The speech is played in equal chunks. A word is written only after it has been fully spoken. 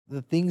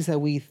the things that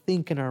we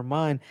think in our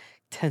mind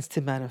tends to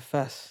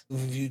manifest.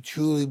 If you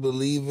truly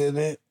believe in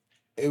it,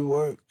 it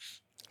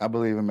works. I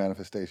believe in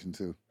manifestation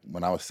too.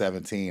 When I was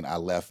 17, I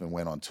left and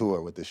went on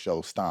tour with the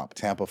show Stomp,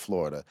 Tampa,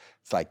 Florida.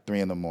 It's like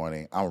 3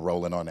 a.m. I'm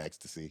rolling on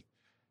ecstasy.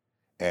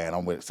 And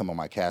I'm with some of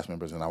my cast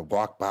members, and I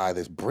walk by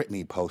this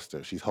Britney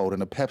poster. She's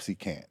holding a Pepsi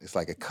can. It's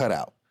like a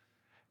cutout.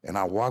 And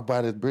I walk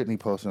by this Britney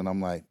poster, and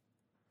I'm like,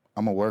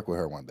 I'm going to work with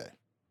her one day.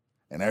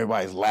 And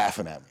everybody's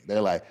laughing at me.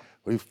 They're like,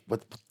 what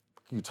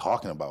are you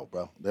talking about,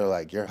 bro? They're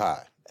like, you're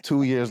high.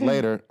 2 years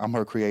later, I'm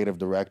her creative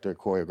director,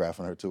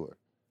 choreographing her tour.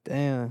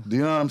 Damn. Do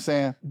you know what I'm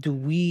saying? Do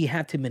we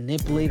have to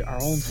manipulate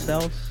our own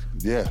selves?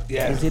 Yeah.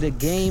 Is it a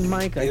game,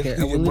 Mike? Like, Yes,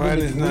 we're your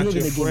mind is not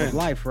living your a game of friend.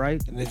 life,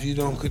 right? And if you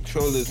don't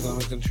control it, it's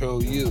gonna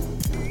control you.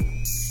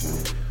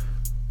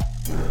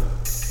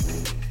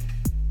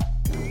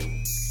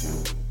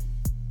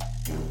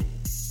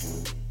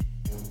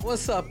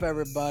 What's up,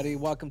 everybody?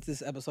 Welcome to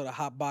this episode of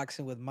Hot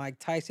Boxing with Mike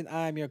Tyson.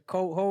 I'm your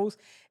co-host,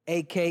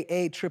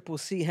 a.k.a. Triple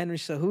C Henry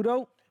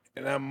Cejudo.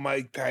 And I'm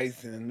Mike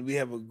Tyson, and we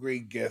have a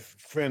great guest,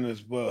 friend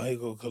as well. Hey,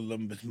 go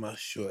Columbus, my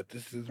short.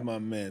 This is my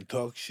man.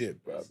 Talk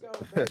shit, brother.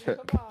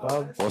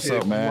 What's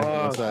up, man?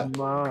 What's up?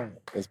 Come on.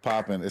 It's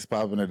popping. It's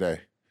popping today.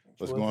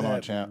 What's going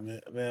on,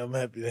 happening, champ? Man, I'm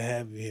happy to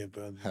have you here,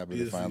 brother. Happy to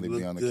Beautiful. finally You be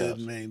look on the good,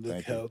 couch. man. You look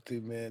Thank you. healthy,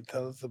 man.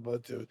 Tell us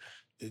about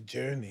your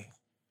journey.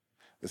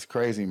 It's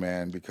crazy,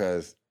 man,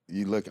 because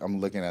I'm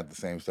looking at the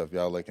same stuff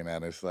y'all looking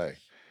at. It's like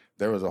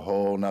there was a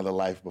whole nother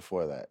life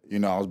before that. You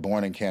know, I was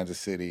born in Kansas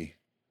City.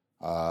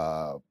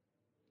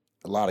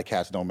 A lot of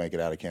cats don't make it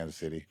out of Kansas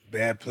City.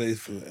 Bad place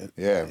for it.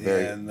 Yeah,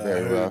 very, I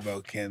very heard rough.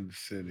 about Kansas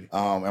City.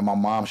 And my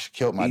mom, she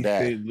killed my East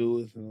dad. St.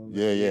 Louis and all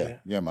that.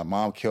 Yeah. My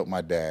mom killed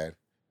my dad,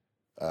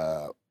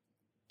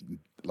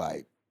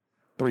 like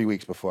 3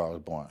 weeks before I was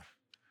born.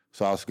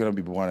 So I was gonna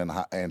be born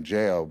in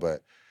jail,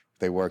 but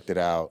they worked it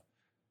out.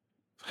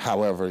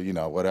 However, you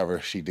know, whatever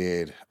she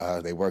did,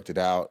 they worked it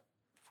out,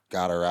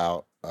 got her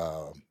out,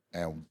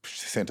 and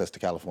sent us to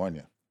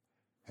California.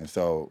 And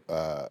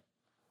so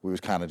we was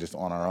kind of just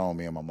on our own,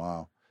 me and my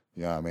mom.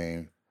 You know what I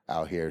mean?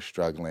 Out here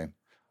struggling.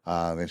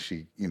 Then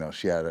she, you know,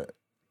 she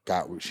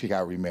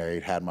got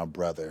remarried, had my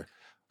brother.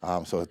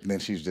 So then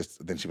she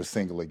was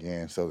single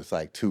again. So it's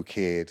like 2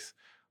 kids.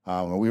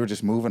 And we were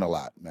just moving a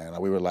lot, man.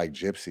 We were like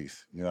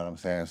gypsies, you know what I'm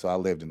saying? So I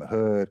lived in the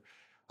hood.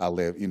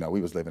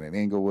 We was living in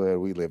Inglewood.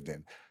 We lived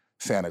in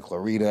Santa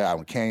Clarita, out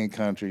in Canyon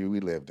Country. We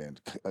lived in,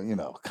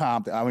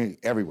 Compton. I mean,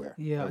 everywhere.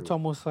 Yeah, everywhere. it's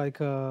almost like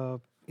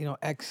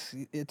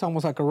it's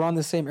almost like around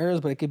the same areas,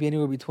 but it could be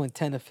anywhere between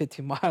 10 to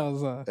 15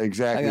 miles.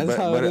 Exactly, like, that's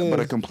how it but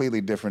a is. completely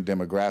different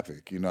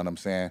demographic. You know what I'm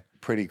saying?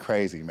 Pretty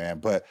crazy, man.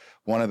 But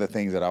one of the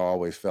things that I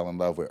always fell in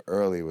love with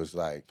early was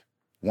like,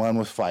 one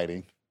was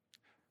fighting.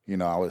 You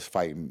know, I was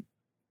fighting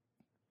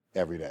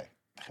every day.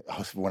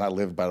 When I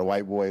lived by the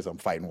white boys, I'm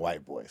fighting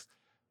white boys.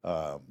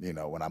 You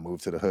know, when I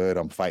moved to the hood,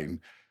 I'm fighting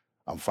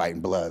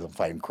Bloods, I'm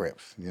fighting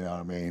Crips. You know what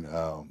I mean?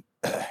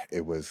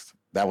 It was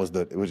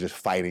just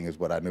fighting is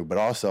what I knew. But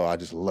also I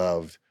just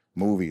loved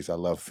movies. I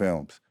love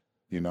films.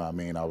 You know what I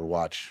mean? I would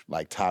watch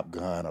like Top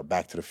Gun or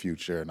Back to the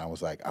Future, and I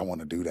was like, I want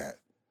to do that.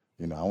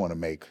 You know, I want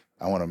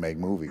to make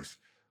movies.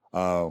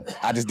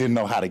 I just didn't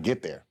know how to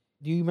get there.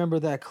 Do you remember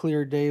that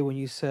clear day when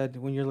you said,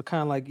 when you're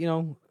kind of like, you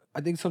know,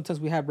 I think sometimes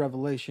we have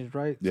revelations,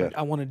 right? It's Yeah. like,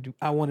 I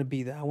want to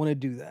be that. I want to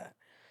do that.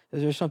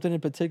 Is there something in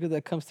particular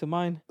that comes to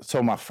mind?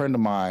 So my friend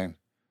of mine,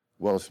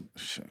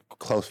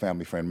 close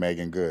family friend,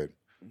 Megan Good,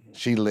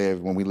 she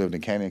lived, when we lived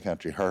in Canyon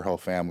Country, her whole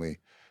family,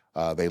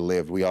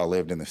 we all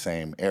lived in the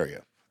same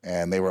area.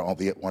 And they were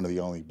one of the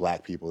only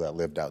black people that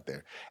lived out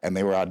there. And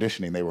they were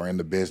auditioning. They were in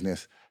the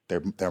business.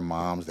 Their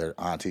moms, their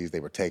aunties, they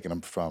were taking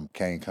them from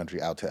Canyon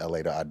Country out to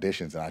LA to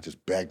auditions. And I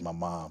just begged my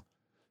mom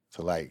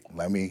to like,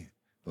 let me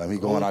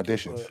go on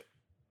auditions.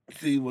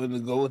 So you wanted to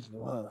go with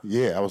them, huh?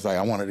 Yeah, I was like,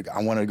 I wanted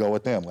to go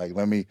with them. Like,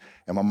 and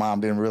my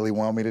mom didn't really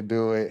want me to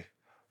do it.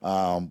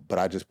 But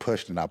I just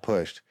pushed and I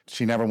pushed.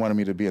 She never wanted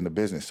me to be in the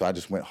business, so I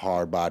just went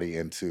hard body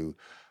into,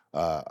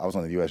 I was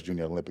on the U.S.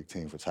 Junior Olympic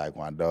team for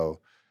Taekwondo,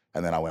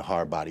 and then I went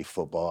hard body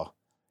football.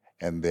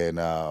 And then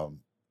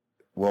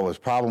what was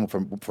problem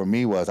for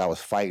me was I was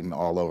fighting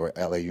all over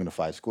LA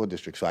Unified School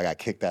District, so I got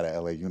kicked out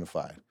of LA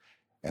Unified.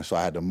 And so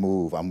I had to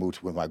move. I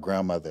moved with my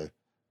grandmother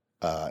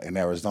in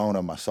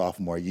Arizona my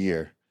sophomore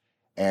year.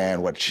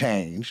 And what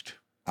changed,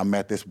 I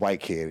met this white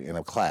kid in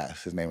a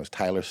class. His name was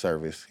Tyler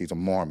Service. He's a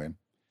Mormon.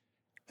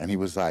 And he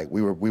was like,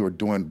 we were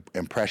doing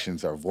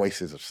impressions or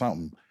voices or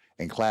something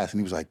in class. And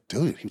he was like,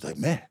 dude,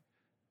 man,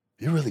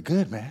 you're really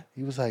good, man.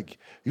 He was like,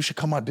 you should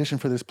come audition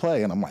for this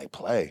play. And I'm like,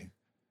 play?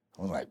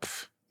 I was like,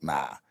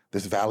 nah,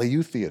 this Valley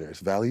Youth Theater. It's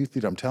Valley Youth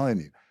Theater, I'm telling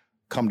you.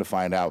 Come to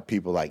find out,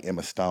 people like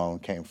Emma Stone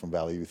came from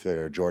Valley Youth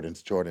Theater, Jordan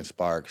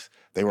Sparks.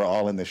 They were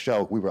all in the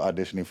show. We were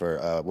auditioning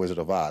for Wizard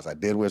of Oz. I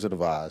did Wizard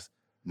of Oz.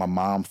 My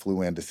mom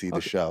flew in to see the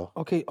show.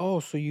 Okay.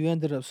 Oh, so you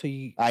ended up.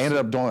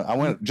 I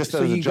went just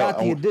as a joke. So you got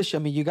the audition.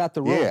 I mean, you got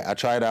the role. Yeah, I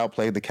tried out,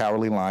 played the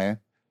Cowardly Lion,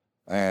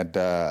 and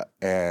I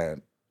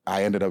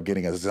ended up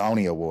getting a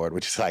Zony Award,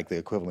 which is like the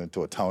equivalent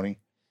to a Tony.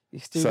 You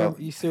still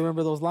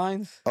remember those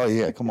lines? Oh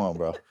yeah, come on,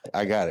 bro.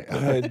 I got it. Go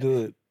ahead,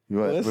 do it.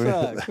 What's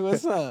up?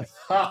 What's up?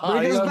 Oh,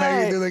 Bring you us gonna make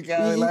me back. do the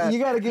Cali laugh? You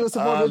got to give us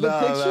a more Oh, vivid no,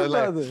 picture,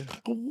 brother.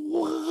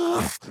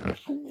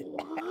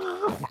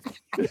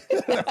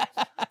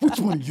 Which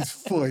one is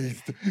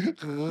first?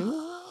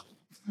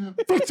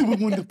 First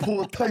one want to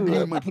pull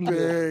tighter in my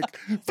back.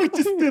 First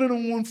just standing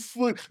on one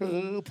foot,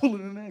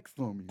 pulling an axe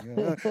on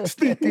me,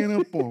 sticking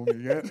up on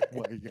me.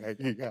 Well,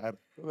 you got it.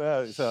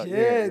 Well, so,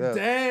 Shit,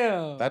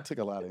 damn. That took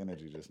a lot of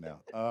energy just now.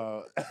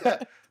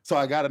 So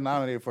I got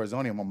nominated for a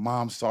Zonie, and my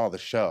mom saw the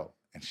show,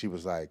 and she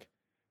was like,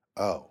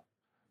 oh.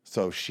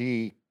 So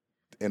she,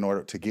 in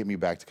order to get me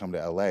back to come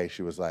to LA,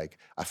 she was like,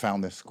 I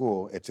found this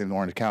school. It's in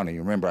Orange County. You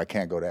remember, I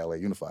can't go to LA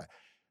Unified.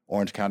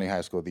 Orange County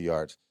High School of the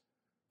Arts.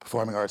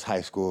 Performing Arts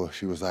High School.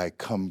 She was like,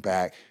 come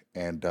back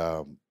and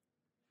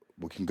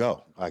we can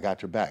go. I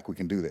got your back. We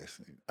can do this.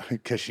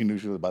 Because she knew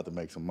she was about to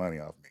make some money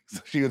off me.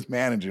 So she was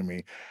managing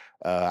me.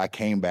 I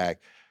came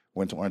back,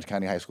 went to Orange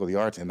County High School of the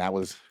Arts, and that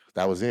was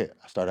it.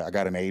 I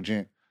got an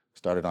agent,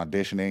 started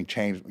auditioning,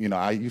 changed.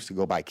 I used to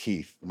go by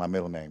Keith, my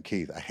middle name,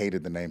 Keith. I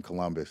hated the name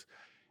Columbus.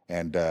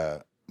 And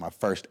my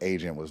first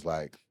agent was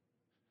like,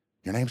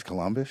 your name's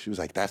Columbus? She was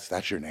like,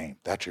 that's your name.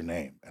 That's your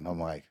name. And I'm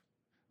like,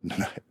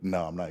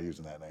 no, I'm not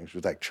using that name. She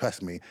was like,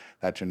 trust me,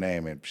 that's your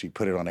name. And she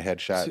put it on a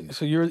headshot.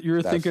 So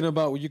you're thinking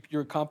about,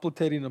 you're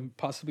contemplating on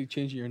possibly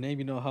changing your name.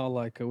 You know how,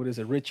 like, what is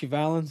it, Richie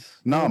Valens?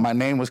 No, my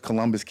name was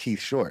Columbus Keith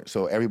Short.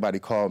 So everybody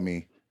called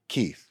me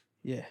Keith.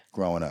 Yeah.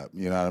 Growing up,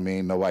 you know what I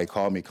mean? Nobody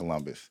called me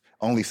Columbus.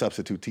 Only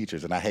substitute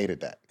teachers. And I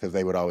hated that because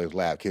they would always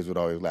laugh. Kids would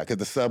always laugh because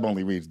the sub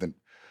only reads the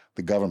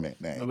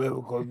government name. Nobody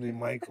ever called me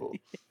Michael.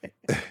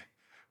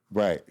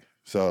 Right.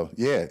 So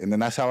yeah, and then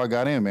that's how I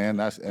got in, man.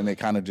 And it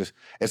kind of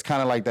it's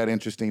kind of like that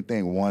interesting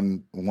thing.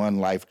 One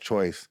life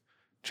choice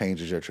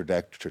changes your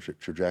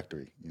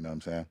trajectory. You know what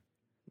I'm saying?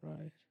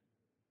 Right.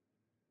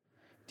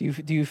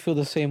 Do you feel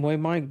the same way,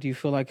 Mike? Do you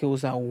feel like it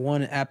was that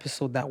one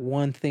episode, that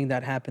one thing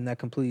that happened that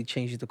completely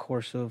changed the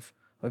course of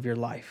your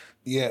life?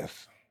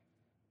 Yes.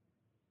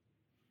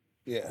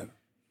 Yeah.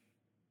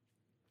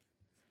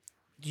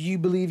 Do you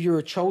believe you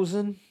were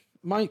chosen,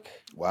 Mike?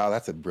 Wow,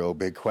 that's a real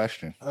big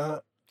question.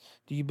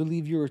 Do you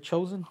believe you were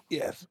chosen?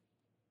 Yes.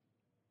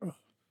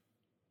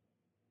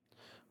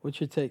 What's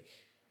your take?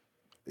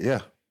 Yeah.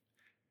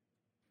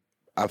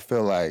 I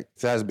feel like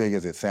it's as big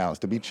as it sounds.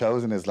 To be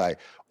chosen is like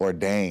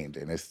ordained,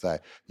 and it's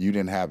like you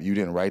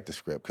didn't write the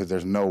script because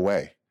there's no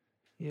way.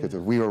 Because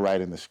if we were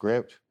writing the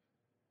script,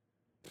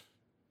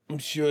 I'm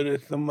sure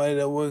there's somebody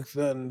that works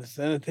on the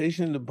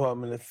sanitation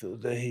department that feels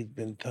that he's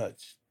been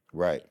touched.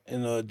 Right.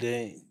 And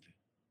ordained.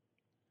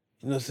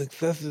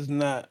 Success is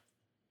not,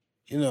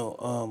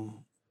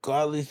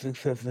 godly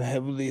success and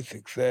heavenly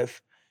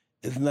success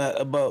is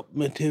not about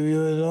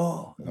material at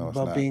all. No, it's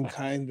about being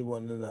kind to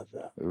one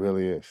another. It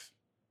really is.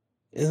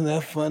 Isn't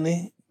that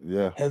funny?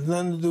 Yeah. Has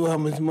nothing to do with how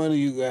much money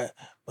you got,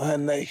 but how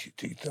nice you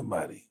treat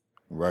somebody.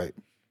 Right.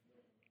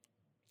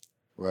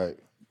 Right.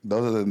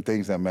 Those are the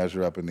things that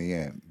measure up in the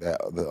end.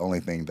 That the only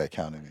thing that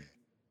count in the end.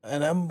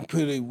 And I'm a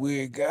pretty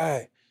weird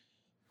guy,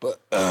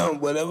 but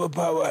whatever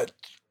power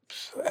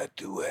I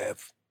do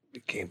have,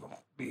 it came from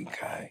being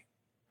kind.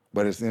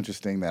 But it's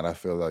interesting that I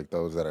feel like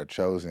those that are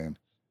chosen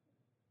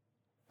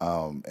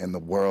in the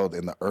world,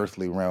 in the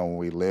earthly realm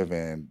we live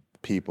in,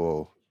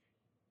 people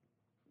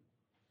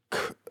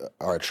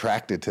are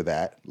attracted to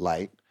that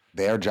light.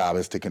 Their job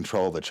is to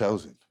control the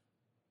chosen.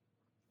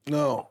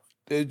 No,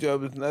 their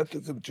job is not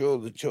to control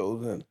the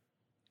chosen.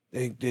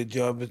 Their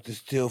job is to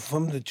steal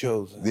from the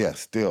chosen. Yeah,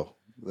 steal.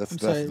 That's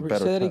the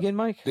better say that term. again,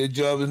 Mike? Their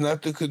job is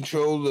not to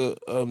control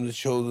the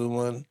chosen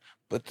one,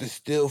 but to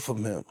steal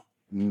from him.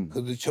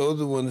 Because the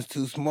chosen one is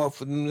too smart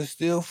for them to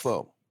steal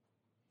from.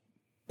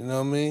 You know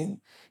what I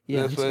mean?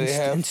 Yeah, that's why they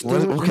have.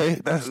 Okay,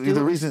 that's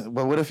the reason.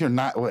 But what if you're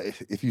not?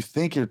 If you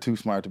think you're too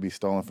smart to be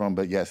stolen from,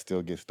 but yet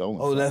still get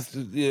stolen? Oh, from? that's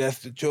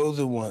the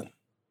chosen one.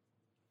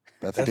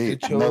 That's the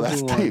deep. No,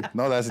 that's chosen deep. one.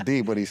 No, that's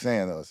deep. What he's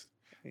saying is,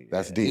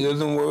 that's He deep.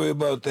 doesn't worry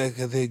about that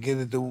because they get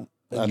it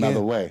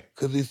Another way.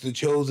 Because he's the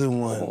chosen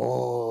one.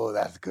 Oh,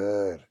 that's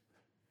good.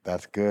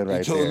 That's good right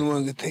The chosen there.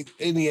 one can take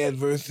any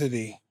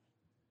adversity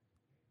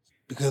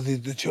because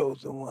he's the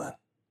chosen one.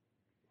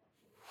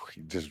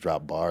 You just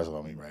dropped bars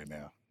on me right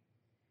now.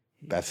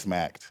 That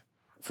smacked.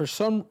 For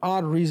some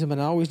odd reason, man,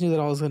 I always knew that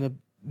I was going to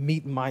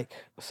meet Mike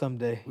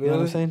someday. You know what I'm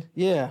Really? saying?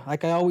 Yeah,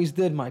 like I always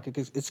did, Mike.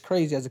 Because it's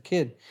crazy as a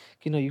kid.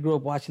 You grew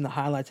up watching the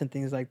highlights and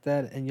things like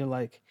that, and you're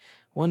like,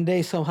 one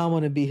day somehow I'm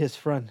going to be his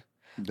friend.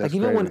 That's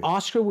Like, when crazy.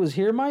 Oscar was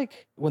here,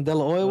 Mike, when De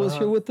La Hoya was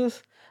here with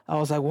us, I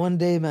was like, one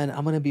day, man,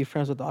 I'm going to be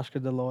friends with Oscar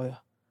De La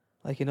Hoya.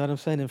 Like, you know what I'm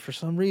saying? And for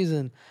some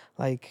reason,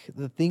 like,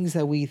 the things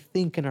that we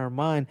think in our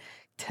mind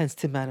tends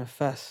to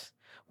manifest.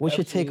 What's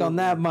your take on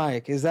that,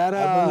 Mike? Is that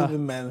I believe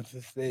in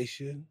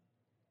manifestation.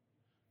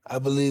 I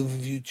believe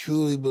if you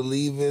truly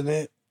believe in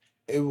it,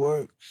 it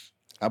works.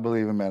 I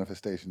believe in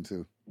manifestation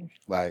too.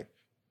 Like,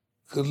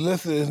 Because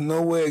listen, there's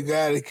no way a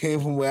guy that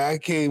came from where I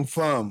came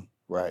from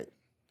right.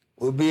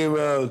 will be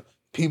around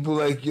people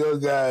like your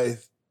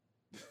guys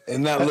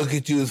and not look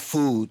at you as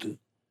food.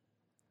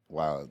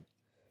 Wow.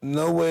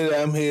 No way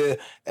that I'm here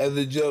as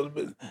a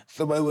gentleman,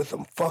 somebody with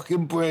some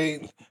fucking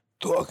brain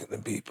talking to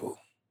people.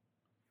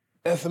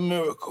 That's a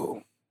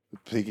miracle.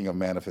 Speaking of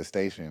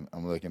manifestation,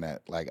 I'm looking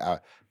at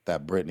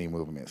that Britney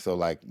movement. So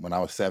like when I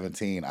was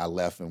 17, I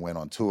left and went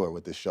on tour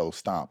with the show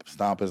Stomp.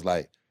 Stomp is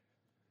like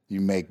you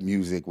make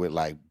music with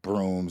like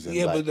brooms and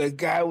but the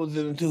guy was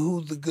in it too.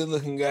 Who's the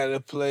good-looking guy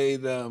that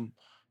played? God,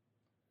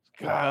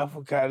 I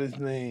forgot his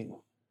name.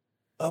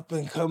 Up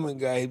and coming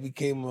guy. He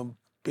became a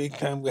big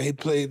time guy. He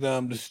played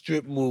the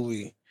Strip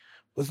movie.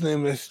 What's the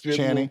name of that Strip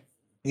Channing? movie?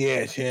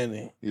 Yeah,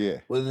 Channing. Yeah.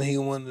 Wasn't he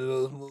one of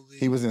those movies?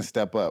 He was in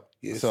Step Up.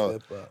 Yeah,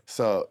 Step Up.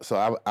 So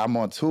I'm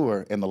on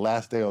tour, and the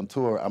last day on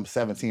tour, I'm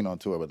 17 on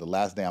tour, but the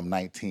last day I'm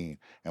 19,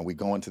 and we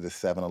go into the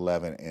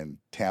 7-Eleven in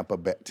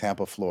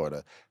Tampa,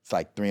 Florida. It's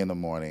like 3 a.m.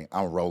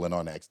 I'm rolling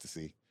on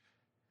ecstasy,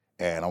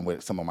 and I'm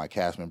with some of my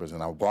cast members,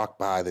 and I walk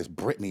by this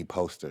Britney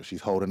poster.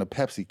 She's holding a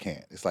Pepsi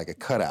can. It's like a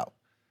cutout.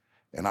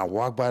 And I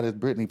walk by this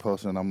Britney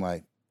poster, and I'm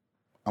like,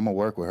 I'm going to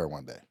work with her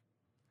one day.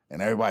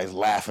 And everybody's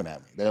laughing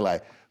at me. They're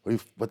like, what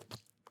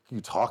are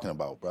you talking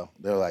about, bro?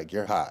 They're like,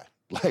 you're high.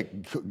 Like,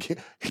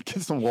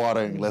 get some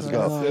water and let's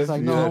go. It's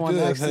like, no, I want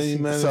ecstasy.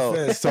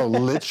 So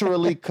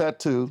literally cut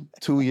to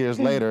 2 years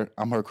later,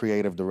 I'm her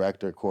creative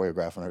director,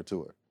 choreographing her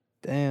tour.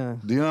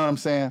 Damn. Do you know what I'm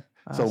saying?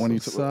 So when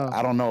what's up.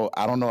 I don't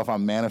know if I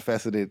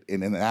manifested it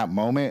in that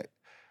moment,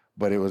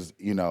 but it was,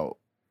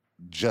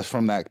 just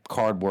from that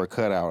cardboard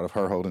cutout of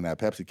her holding that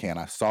Pepsi can,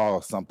 I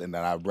saw something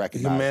that I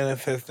recognized. You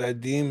manifest our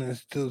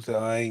demons too, so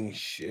I ain't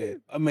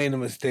shit. I made a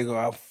mistake or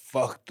I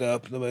fucked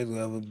up. Nobody's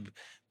gonna ever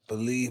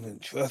believe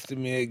and trust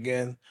in me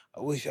again.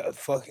 I wish I was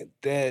fucking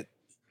dead.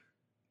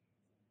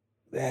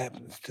 That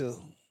happens too.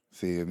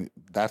 See,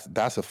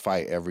 that's a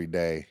fight every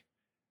day.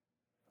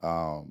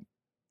 To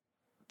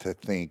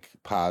think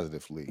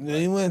positively.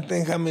 You wouldn't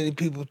think how many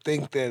people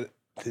think that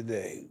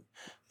today.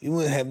 You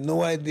wouldn't have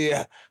no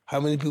idea how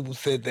many people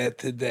said that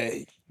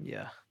today.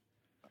 Yeah.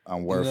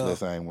 I'm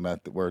worthless. I ain't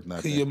worth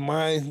nothing. Because your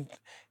mind,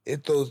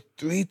 it throws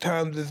 3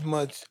 times as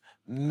much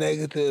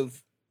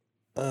negative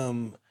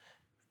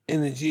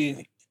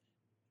energy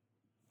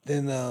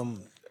than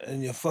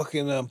and your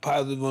fucking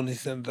positive only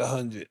sends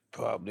 100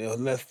 probably or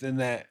less than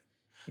that.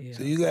 Yeah.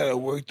 So you gotta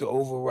work to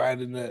override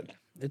that.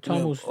 It's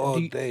almost all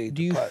day.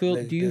 Do you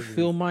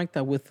feel, Mike,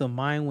 that with the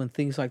mind when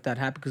things like that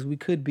happen, because we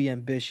could be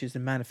ambitious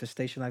and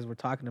manifestation as we're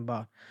talking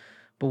about,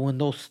 but when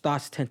those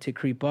thoughts tend to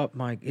creep up,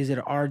 Mike, is it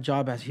our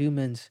job as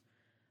humans?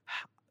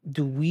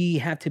 Do we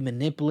have to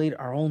manipulate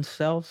our own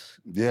selves?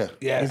 Yeah.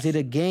 Yes. Is it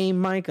a game,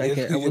 Mike?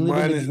 Yes, your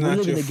mind is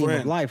not your friend. Game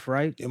of life,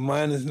 right? Your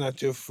mind is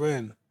not your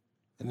friend,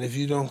 and if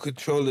you don't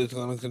control it, it's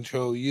gonna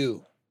control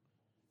you,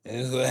 and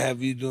it's gonna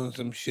have you doing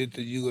some shit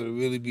that you're gonna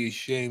really be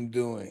ashamed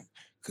doing.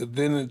 Because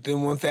then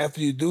once after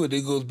you do it,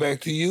 it goes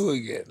back to you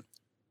again.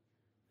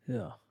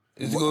 Yeah.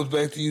 It goes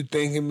back to you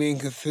thinking, being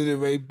considered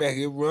right back.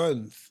 It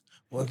runs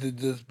once it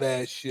does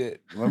bad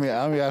shit. Let me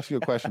ask you a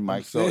question,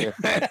 Mike. So it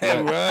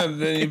runs,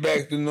 then you're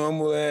back to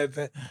normal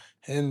ass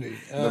Henry.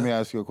 Let me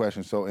ask you a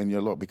question. So in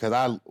your look,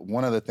 because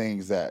one of the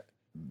things that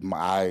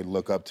I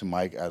look up to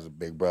Mike as a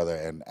big brother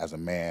and as a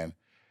man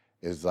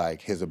is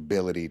like his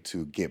ability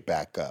to get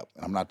back up.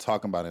 And I'm not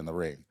talking about in the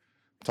ring.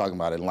 Talking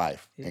about in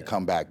life and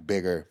come back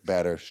bigger,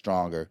 better,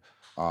 stronger.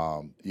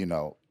 In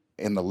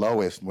the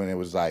lowest when it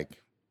was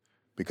like,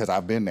 because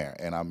I've been there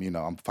and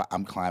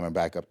I'm climbing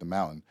back up the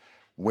mountain.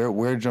 Where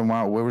was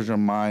your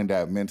mind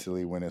at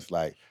mentally when it's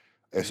like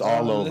it's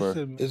all over?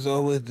 Listen, it's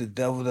always the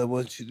devil that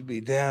wants you to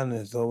be down.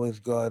 It's always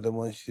God that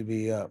wants you to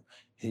be up,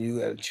 and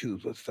you got to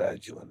choose what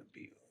side you want to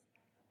be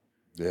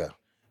on. Yeah,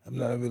 I'm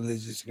not a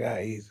religious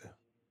guy either.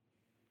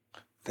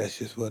 That's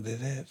just what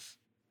it is.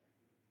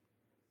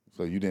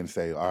 So you didn't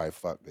say, all right,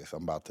 fuck this.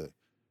 I'm going to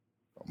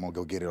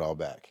go get it all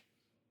back.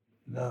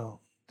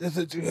 No. This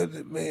is a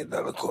 $300 million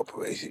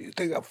corporation. You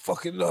think I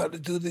fucking know how to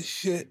do this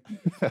shit?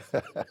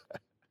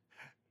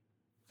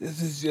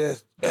 This is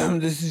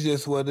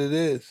just what it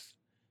is.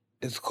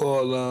 It's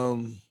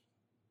called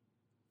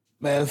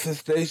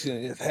manifestation.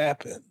 It's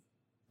happened.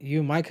 You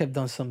and Mike have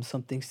done some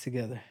things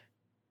together.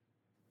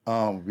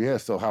 Yeah,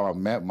 so how I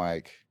met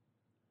Mike,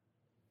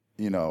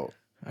 In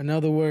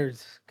other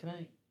words, can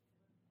I...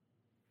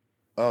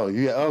 Oh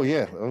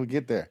yeah. We'll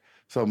get there.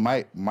 So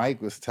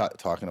Mike was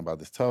talking about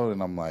this toad,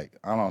 and I'm like,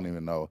 I don't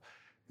even know.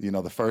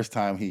 The first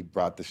time he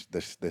brought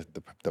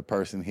the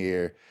person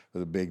here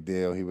was a big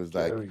deal. He was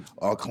like,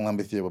 "All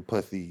Columbus, you're a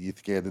pussy. You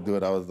scared to do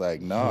it?" I was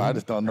like, "No, I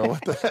just don't know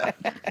what the."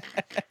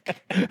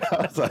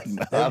 I was like,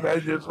 "No,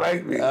 that's just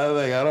like me." I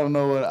was like, I don't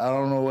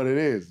know what it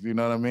is. You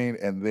know what I mean?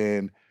 And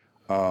then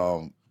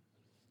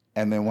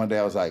one day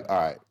I was like, all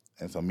right.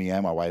 And so me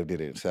and my wife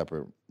did it in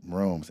separate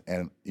rooms,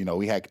 and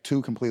we had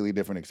 2 completely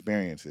different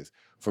experiences.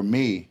 For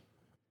me,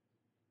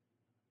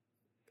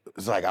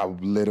 it's like I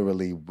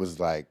literally was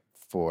like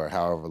for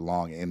however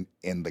long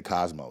in the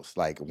cosmos,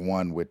 like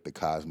one with the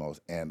cosmos,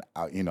 and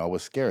I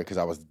was scary because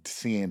I was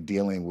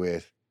dealing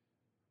with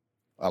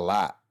a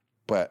lot,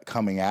 but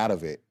coming out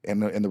of it,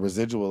 and the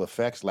residual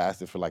effects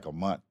lasted for like a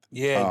month.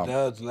 Yeah, it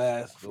does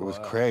last. It was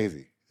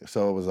crazy.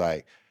 So it was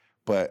like,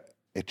 but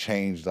it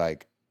changed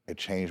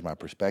my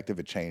perspective.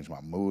 It changed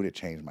my mood. It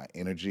changed my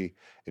energy.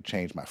 It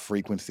changed my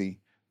frequency.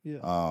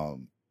 Yeah.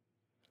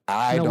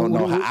 I No, don't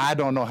know. what- I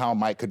don't know how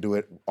Mike could do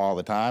it all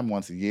the time,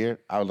 once a year.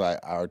 I was like,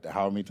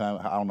 how many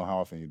times? I don't know how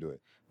often you do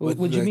it. What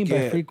do you mean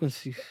by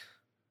frequencies?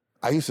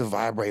 I used to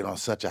vibrate on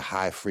such a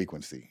high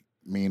frequency,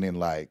 meaning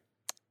like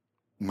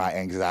my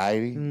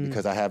anxiety,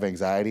 because I have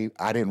anxiety.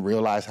 I didn't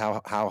realize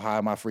how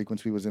high my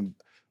frequency was in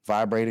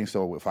vibrating.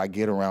 So if I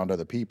get around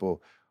other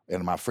people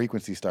and my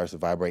frequency starts to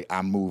vibrate,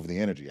 I move the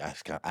energy.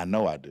 I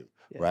know I do,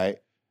 right?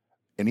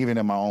 And even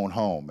in my own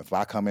home, if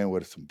I come in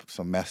with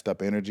some messed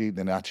up energy,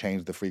 then I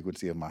change the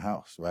frequency of my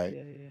house, right?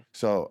 Yeah.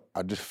 So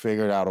I just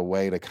figured out a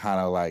way to kind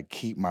of like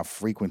keep my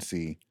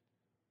frequency.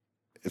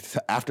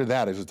 After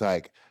that, it's just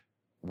like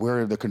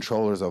we're the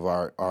controllers of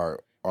our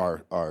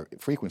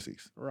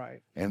frequencies,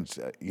 Right. and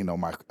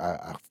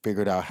I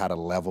figured out how to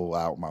level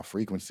out my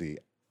frequency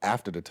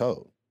after the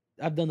toad.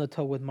 I've done the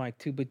toe with Mike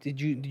too, but did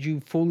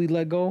you fully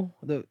let go?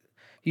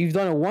 You've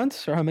done it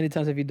once, or how many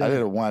times have you done it? I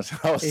did it once.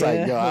 I was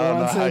like, yo, I don't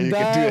know how you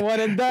can do it. One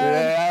and done.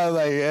 Yeah, I was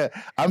like, yeah.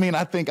 I mean,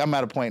 I think I'm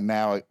at a point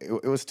now.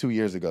 It was 2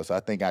 years ago, so I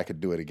think I could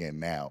do it again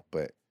now.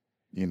 But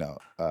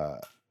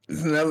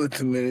it's never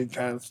too many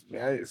times for me.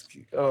 I just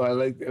keep, I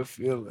like that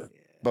feeling.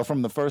 But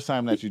from the first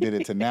time that you did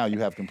it to now, you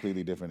have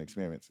completely different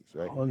experiences,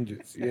 right?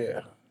 Hundreds,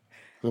 yeah.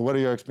 So what are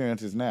your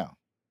experiences now?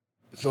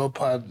 It's all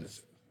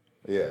positive.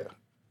 Yeah.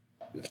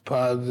 It's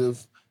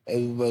positive.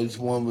 Everybody's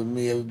one with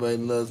me. Everybody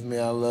loves me.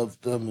 I love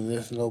them, and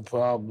there's no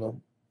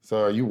problem.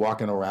 So are you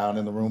walking around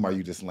in the room, or are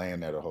you just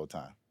laying there the whole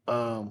time?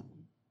 I'm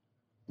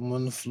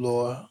on the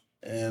floor,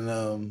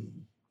 and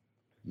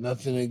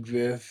nothing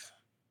exists.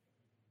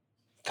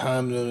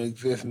 Time doesn't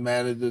exist.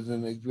 Matter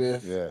doesn't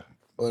exist. Yeah.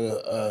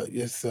 But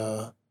it's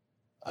a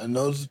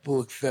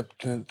noticeable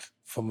acceptance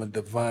from a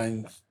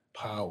divine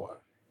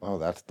power. Oh,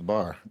 that's the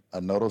bar.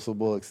 A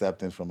noticeable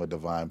acceptance from a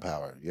divine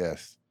power.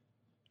 Yes.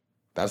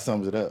 That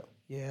sums it up.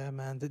 Yeah,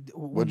 man.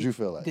 What'd you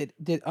feel like?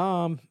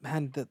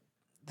 Man,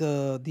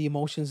 the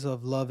emotions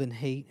of love and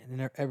hate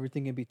and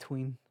everything in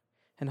between,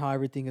 and how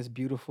everything is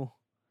beautiful.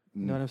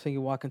 You know what I'm saying?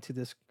 You walk into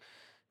this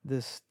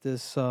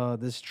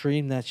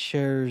dream that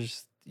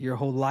shares your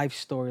whole life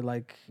story,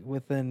 like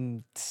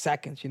within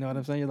seconds. You know what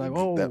I'm saying? You're like,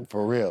 oh,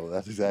 for real.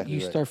 That's exactly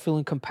you right. start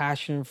feeling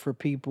compassion for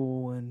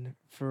people and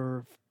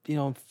for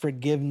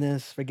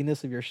forgiveness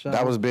of yourself.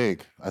 That was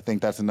big. I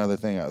think that's another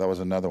thing. That was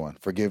another one.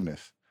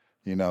 Forgiveness.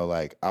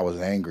 Like I was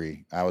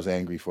angry. I was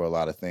angry for a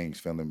lot of things,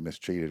 feeling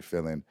mistreated,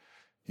 feeling,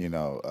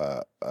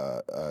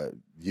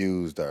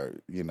 used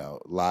or,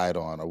 lied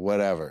on or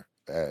whatever.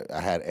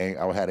 I had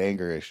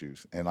anger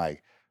issues and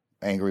like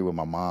angry with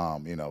my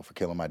mom, for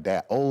killing my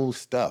dad. Old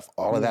stuff.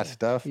 All of that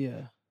stuff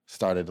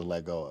started to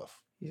let go of.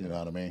 You know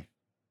what I mean?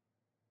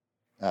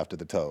 After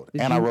the toad.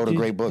 I wrote a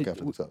great book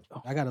after the toad.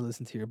 I got to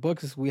listen to your book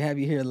because we have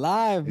you here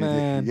live,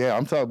 man. Yeah,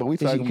 I'm talking, but we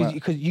talking about...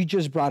 Because you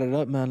just brought it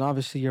up, man.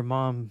 Obviously, your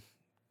mom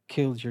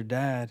killed your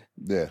dad.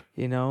 Yeah.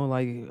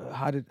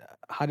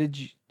 How did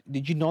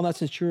you know that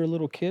since you were a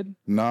little kid?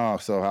 No,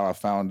 so how I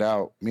found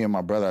out, me and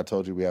my brother, I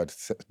told you we had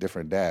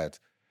different dads.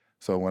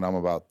 So when I'm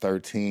about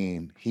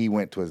 13, he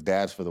went to his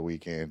dad's for the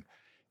weekend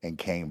and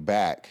came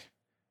back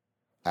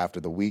after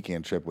the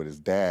weekend trip with his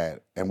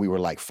dad, and we were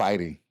like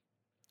fighting.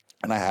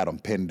 And I had him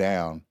pinned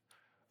down,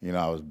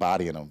 I was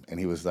bodying him, and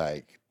he was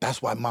like,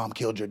 "That's why mom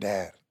killed your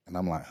dad." And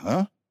I'm like,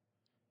 "Huh?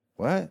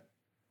 What?"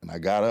 And I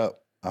got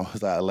up,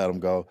 I let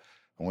him go.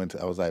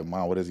 I was like,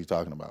 "Mom, what is he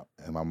talking about?"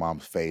 And my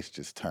mom's face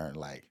just turned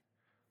like,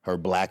 her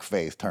black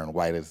face turned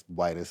white as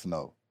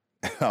snow.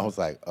 And I was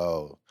like,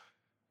 oh,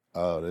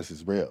 this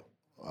is real.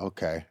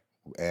 Okay.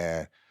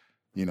 And,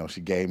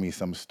 she gave me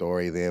some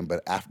story then,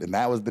 and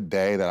that was the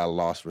day that I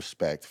lost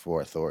respect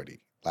for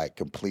authority, like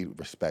complete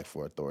respect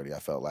for authority. I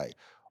felt like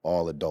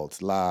all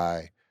adults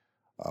lie.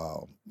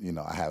 I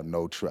have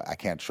I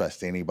can't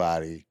trust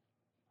anybody.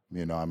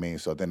 You know what I mean?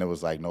 So then it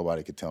was like,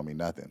 nobody could tell me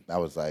nothing. That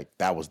was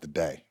the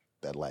day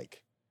that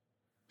like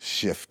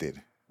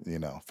shifted,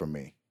 for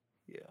me.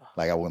 Yeah.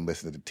 Like I wouldn't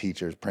listen to the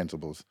teachers,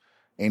 principals,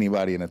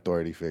 anybody in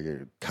authority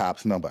figure,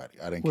 cops, nobody.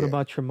 I didn't care. What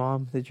about your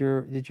mom? Did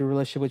your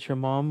relationship with your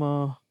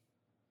mom?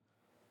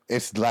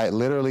 It's like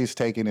literally it's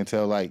taken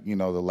until like, the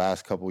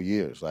last couple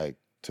years, like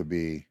to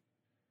be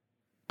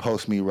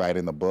post me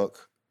writing the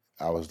book.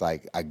 I was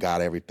like, I got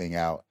everything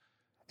out.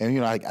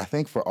 And, I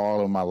think for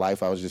all of my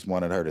life, I was just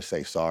wanted her to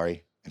say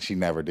sorry. And she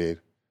never did.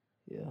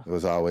 Yeah. It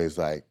was always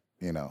like,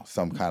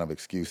 some kind of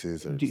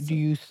excuses. Or do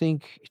you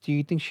think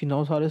she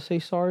knows how to say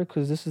sorry?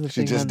 Because this is the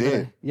thing. She just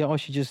did.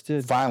 She just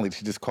did. Finally,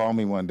 she just called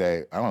me one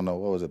day. I don't know,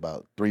 what was it,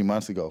 about 4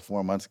 months ago.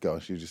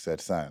 And she just said,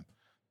 "Son,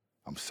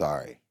 I'm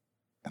sorry."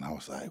 And I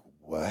was like,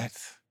 what?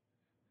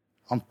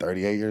 I'm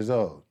 38 years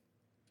old.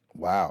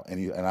 Wow.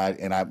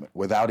 And I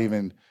without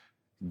even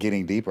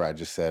getting deeper, I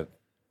just said,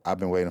 "I've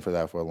been waiting for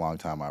that for a long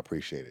time. I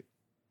appreciate it."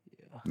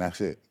 Yeah. And that's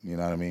it. You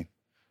know what I mean?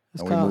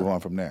 And we move on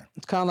from there.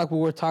 It's kind of like what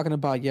we were talking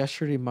about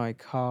yesterday,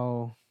 Mike,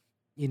 how,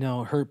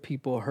 hurt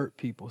people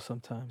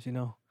sometimes, And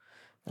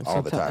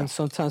all the time. And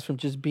sometimes from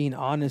just being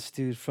honest,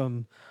 dude,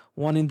 from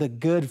wanting the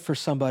good for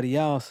somebody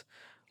else,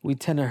 we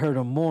tend to hurt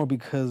them more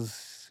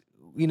because,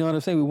 you know what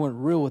I'm saying? We weren't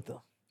real with them.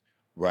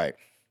 Right.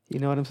 You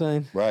know what I'm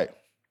saying? Right.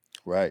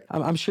 Right.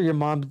 I'm sure your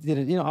mom did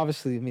it. You know,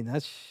 obviously, I mean,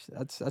 that's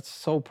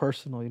so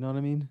personal. You know what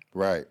I mean?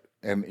 Right.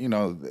 And you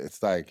know,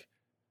 it's like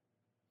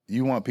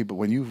you want people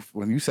when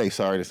you say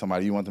sorry to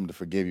somebody, you want them to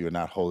forgive you and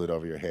not hold it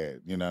over your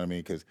head. You know what I mean?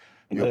 Because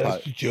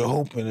that's what you're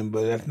hoping,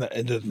 but that's not.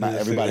 It doesn't. Not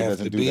everybody have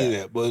doesn't to do be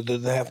that. But it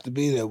doesn't have to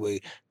be that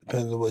way.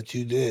 Depends on what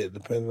you did.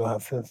 Depends on how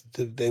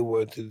sensitive they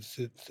were to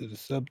the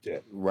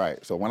subject.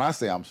 Right. So when I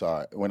say I'm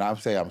sorry,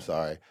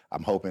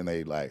 I'm hoping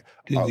they like.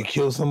 Did you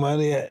kill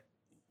somebody yet?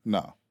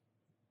 No.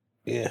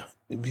 Yeah,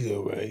 it'd be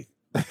all right.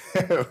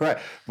 Right.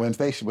 When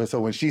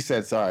she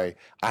said sorry,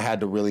 I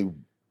had to really,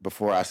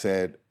 before I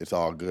said it's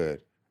all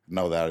good,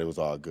 know that it was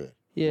all good.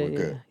 Yeah,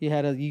 We're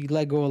good. You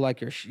let go of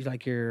like your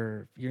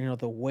you know,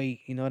 the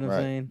weight. You know what I'm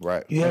saying?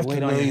 Right. You have to weight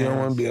know on your you don't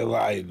want hands. to be a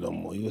liar no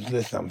more. You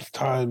listen, I'm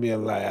tired of being a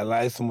liar. I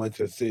lied so much.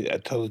 I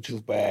told the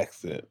truth by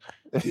accident.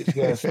 You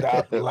gotta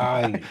stop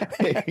lying.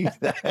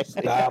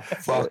 Stop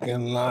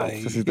fucking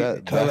lying.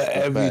 Tell her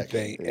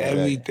everything.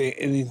 Everything,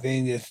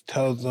 anything, just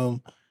tells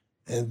them,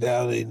 and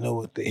now they know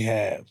what they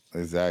have.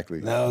 Exactly.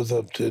 Now it's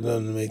up to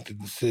them to make the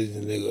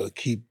decision. They're gonna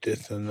keep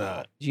this or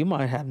not. You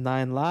might have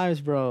 9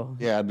 lives, bro.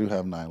 Yeah, I do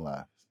have 9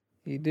 lives.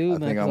 You do, I man.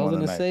 think 'Cause I'm I was one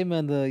of gonna the say,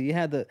 man,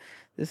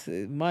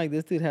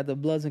 this dude had the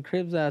Bloods and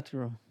Crips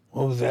after him.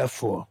 What was that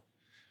for?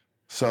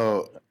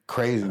 So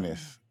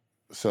craziness.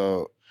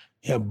 So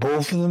yeah,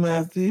 both of them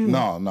after you?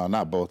 No,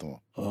 not both of them.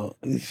 Oh,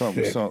 I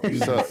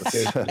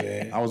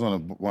was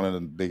on one of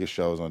the biggest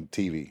shows on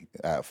TV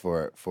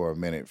for a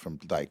minute from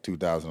like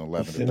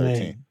 2011 to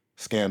 13.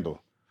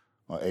 Scandal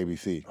on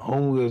ABC.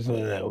 Homegirl was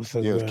on that.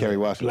 It was Kerry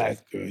Washington.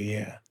 Black girl,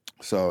 yeah.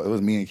 So it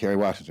was me and Kerry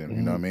Washington,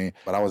 you know what I mean?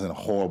 But I was in a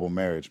horrible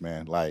marriage,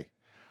 man, like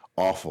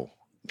awful.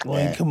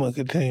 Well, come on,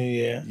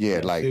 continue, yeah.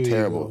 Yeah, like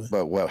terrible.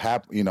 But what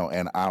happened, you know,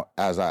 and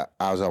as I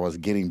was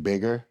getting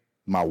bigger,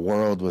 my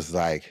world was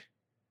like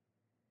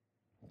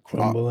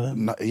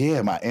crumbling.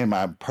 In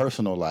my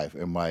personal life,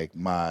 and like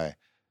my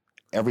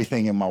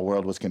everything in my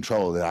world was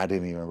controlled, and I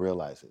didn't even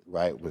realize it,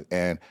 right?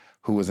 And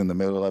who was in the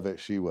middle of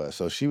it? She was.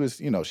 So she was,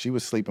 you know, she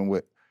was sleeping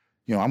with.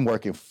 You know, I'm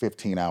working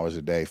 15 hours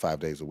a day, 5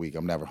 days a week.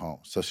 I'm never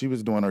home. So she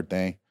was doing her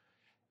thing.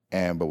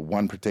 But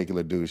one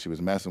particular dude she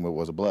was messing with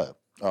was a Blood,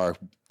 or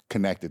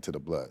connected to the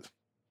Bloods.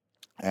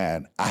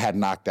 And I had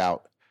knocked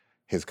out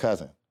his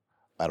cousin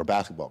at a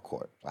basketball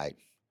court.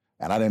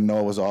 And I didn't know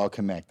it was all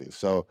connected.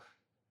 So,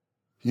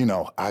 you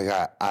know,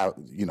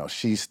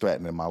 she's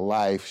threatening my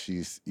life.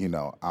 She's, you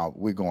know,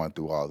 we're going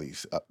through all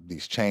these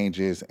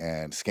changes.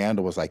 And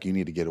Scandal was like, you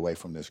need to get away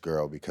from this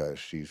girl because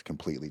she's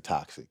completely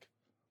toxic.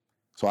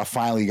 So I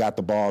finally got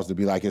the balls to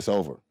be like, it's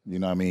over. You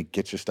know what I mean?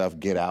 Get your stuff,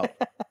 get out.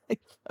 Do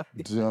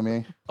you know what I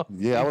mean?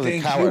 Yeah, I was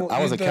a coward.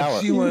 I was a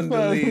coward. She wanted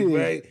to leave,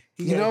 right?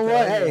 You know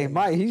what? Hey,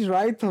 Mike, he's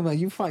right though, man.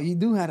 You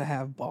do have to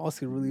have balls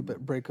to really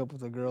break up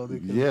with a girl.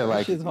 Yeah,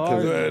 like it's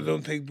hard.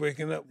 Don't take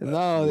breaking up.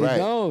 No, they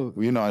don't.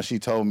 You know, and she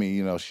told me,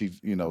 you know,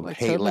 like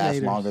hate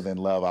lasts longer than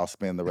love. I'll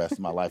spend the rest of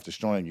my life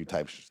destroying you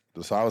type.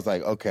 So I was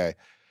like, okay.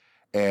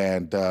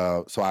 And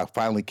so I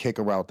finally kick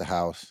her out the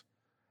house.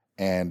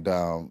 And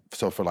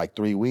so for like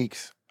 3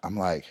 weeks, I'm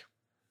like,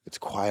 it's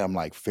quiet. I'm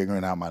like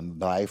figuring out my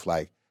life.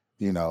 Like,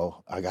 you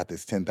know, I got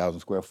this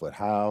 10,000 square foot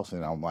house,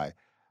 and I'm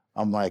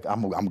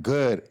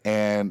good.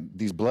 And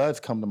these Bloods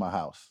come to my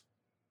house,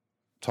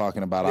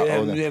 talking about they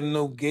have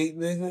no gate,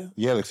 nigga.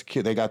 Yeah,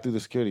 they got through the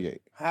security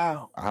gate.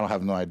 How? I don't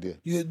have no idea.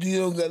 You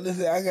don't got.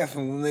 Listen, I got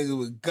some niggas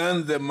with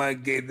guns at my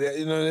gate.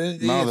 You know,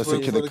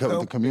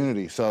 the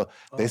community. So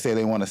they say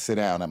they want to sit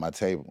down at my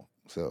table.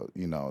 So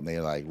you know,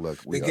 they're like,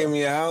 look, they gave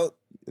me out.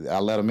 I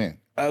let them in.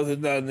 I was like,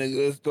 no,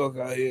 nigga, let's talk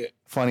out here.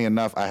 Funny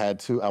enough, I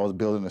was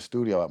building a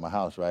studio at my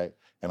house, right?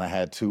 And I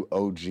had 2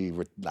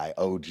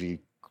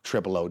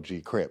 triple OG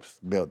Crips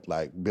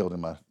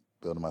building my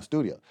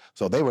studio.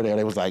 So they were there.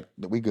 They was like,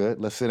 we good.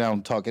 Let's sit down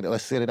and talk it.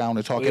 Let's sit down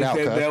and talk it out,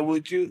 cuz. That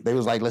with you? They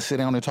was like, let's sit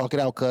down and talk it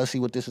out, cuz. See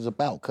what this is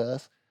about,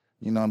 cuz.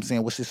 You know what I'm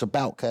saying? What's this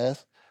about,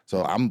 cuz?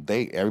 So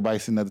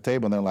everybody's sitting at the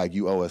table and they're like,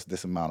 you owe us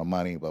this amount of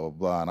money, blah, blah,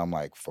 blah. And I'm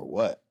like, for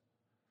what?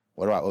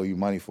 What do I owe you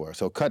money for?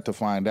 So cut to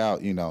find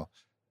out, you know,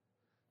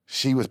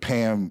 she was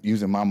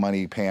using my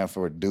money, paying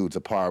for a dude's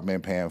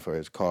apartment, paying for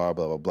his car,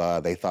 blah, blah, blah.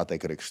 They thought they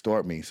could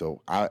extort me.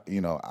 So I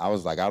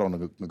was like, I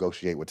don't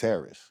negotiate with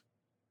terrorists.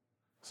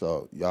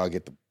 So y'all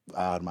get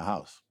out of my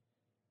house.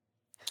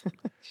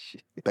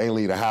 They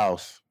leave the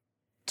house.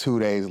 2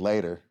 days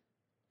later,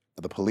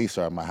 the police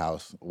are at my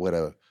house with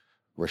a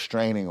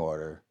restraining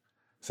order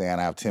saying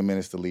I have 10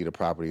 minutes to leave the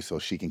property so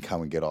she can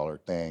come and get all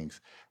her things.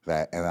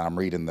 And I'm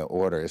reading the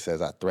order. It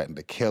says I threatened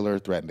to kill her,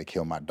 threatened to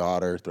kill my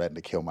daughter, threatened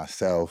to kill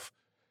myself,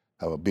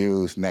 have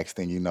abused. Next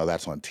thing you know,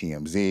 that's on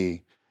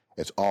TMZ.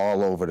 It's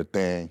all over the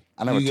thing.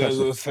 I never touched it.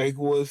 You got fake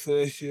words for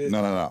that shit?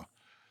 No.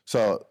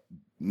 So,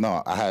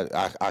 no,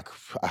 I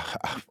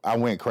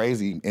went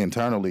crazy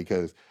internally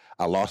because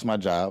I lost my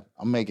job.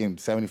 I'm making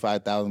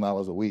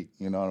 $75,000 a week.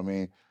 You know what I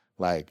mean?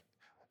 Like,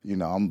 you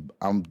know,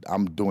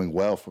 I'm doing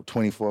well for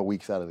 24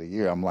 weeks out of the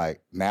year. I'm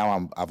like,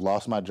 now I've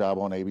lost my job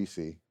on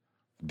ABC.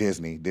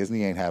 Disney.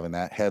 Disney ain't having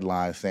that.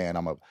 Headlines saying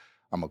I'm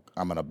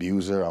an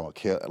abuser, I'm a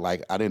kill.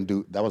 Like, I didn't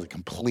do, that was a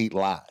complete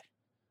lie.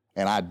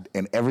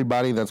 And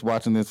everybody that's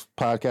watching this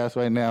podcast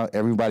right now,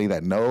 everybody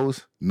that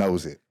knows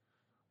it.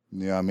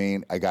 You know what I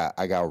mean? I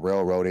got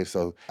railroaded.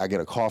 So I get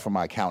a call from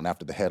my accountant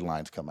after the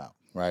headlines come out,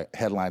 right?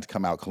 Headlines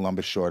come out,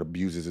 Columbus Short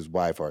abuses his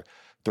wife or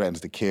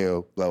threatens to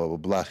kill, blah, blah, blah,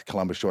 blah.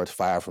 Columbus Short's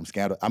fired from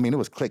scandal. I mean, it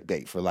was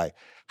clickbait for like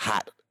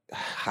hot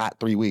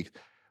 3 weeks.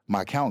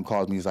 My accountant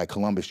calls me, he's like,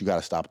 Columbus, you got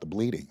to stop the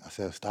bleeding. I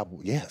said, stop?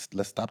 Yes,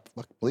 let's stop the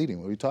fucking bleeding.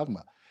 What are you talking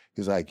about?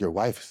 He's like, your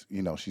wife's,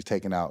 she's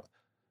taken out,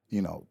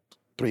 $300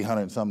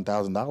 and something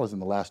thousand in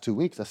the last 2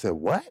 weeks. I said,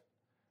 what?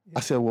 Yeah.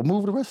 I said, well,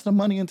 move the rest of the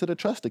money into the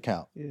trust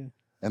account. Yeah.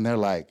 And they're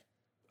like,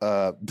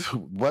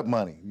 what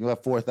money? You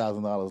have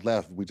 $4,000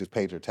 left. We just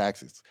paid your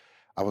taxes.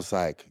 I was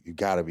like, you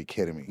gotta be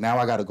kidding me. Now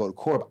I gotta go to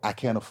court. I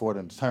can't afford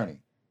an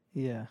attorney.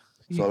 Yeah.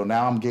 So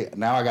now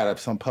I got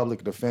some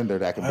public defender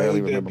that can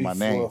barely remember my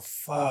name.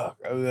 Fuck.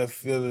 I was that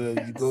feeling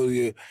that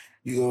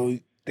you go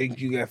think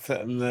you got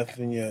something left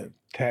in your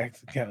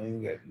tax account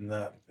and you got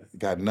nothing.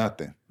 Got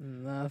nothing.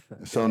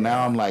 Nothing. So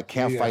now I'm like,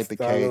 can't fight the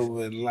case.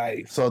 Over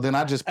life. So then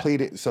I just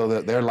pleaded. So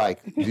that they're like,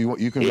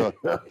 you can go.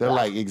 They're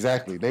like,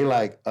 exactly. They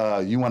like,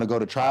 you want to go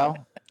to trial?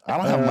 I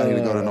don't have money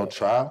to go to no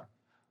trial.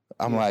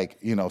 I'm like,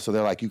 so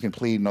they're like, you can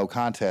plead no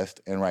contest,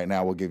 and right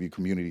now we'll give you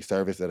community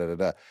service,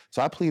 da-da-da-da. So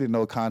I pleaded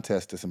no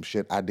contest to some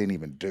shit I didn't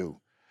even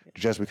do,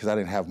 just because I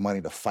didn't have money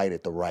to fight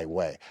it the right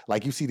way.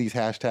 Like, you see these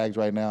hashtags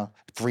right now,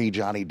 free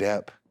Johnny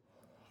Depp.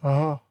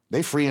 Uh-huh.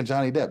 They freeing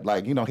Johnny Depp.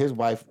 Like, his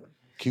wife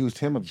accused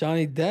him of...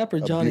 Johnny Depp or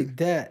Johnny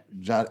Depp?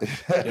 Johnny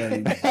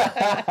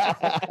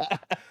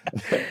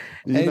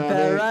Ain't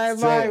that right,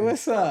 Mike?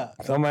 What's up?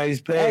 Somebody's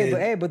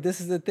paying. But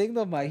this is the thing,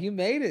 though, Mike. You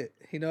made it.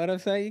 You know what I'm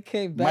saying? You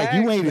came back. Mike,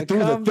 you made it through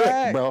the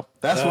thick, bro.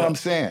 That's what I'm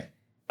saying.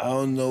 I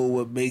don't know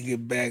what make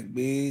it back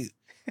big.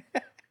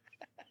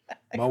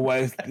 My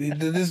wife,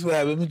 this is what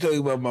happened. Let me tell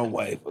you about my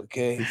wife,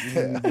 okay?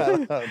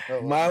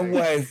 My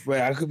wife,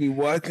 right, I could be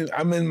watching,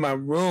 I'm in my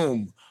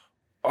room,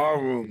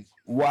 our room,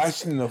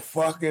 watching the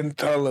fucking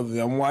television.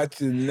 I'm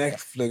watching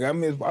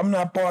Netflix. I'm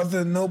not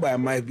bothering nobody. I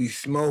might be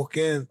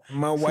smoking.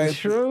 My wife...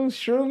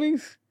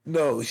 Shroomies?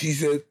 No, she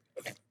said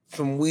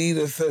some weed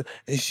or something,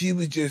 and she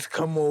would just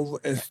come over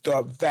and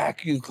start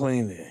vacuum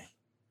cleaning.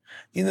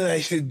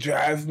 That shit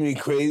drives me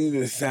crazy,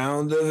 the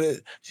sound of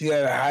it. She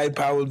had a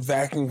high-powered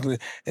vacuum cleaner,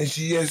 and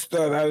she just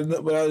started out of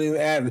nothing without even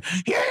asking.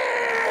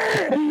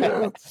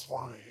 Yeah!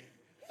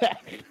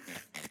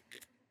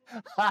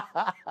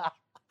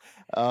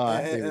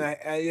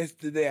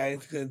 Yesterday, I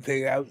just couldn't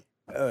take it out.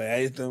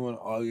 I just don't want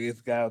to argue.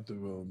 This guy out the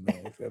room,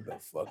 man. Get the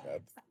fuck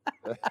out.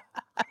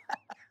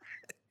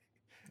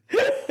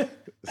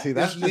 See,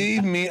 that's just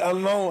leave me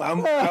alone.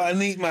 I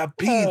need my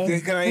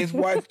peace. Can I just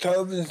watch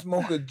television,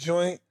 smoke a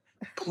joint?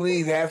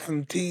 Please have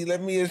some tea.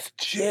 Let me just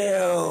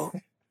chill.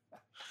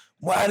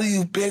 Why do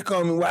you pick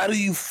on me? Why do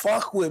you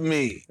fuck with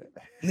me?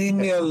 Leave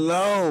me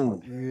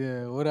alone.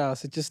 Yeah, what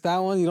else? It's just that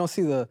one? You don't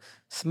see the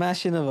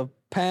smashing of a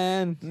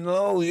pan?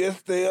 No,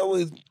 yes, they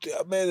always,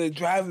 man, they're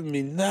driving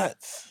me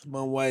nuts,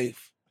 my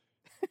wife.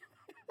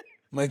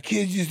 My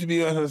kids used to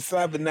be on her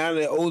side, but now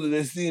they're older,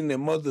 they're seeing their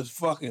mother's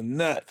fucking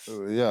nuts.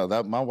 Yeah,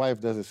 my wife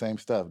does the same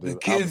stuff, dude. The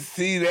kids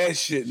see that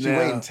shit now. She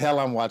wait until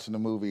I'm watching the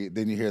movie,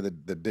 then you hear the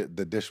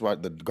dishwasher,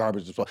 the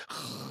garbage just all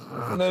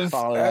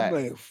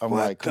that. I'm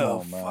like, come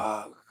on,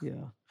 man.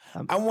 Yeah.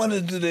 I want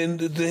to do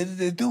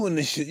they're doing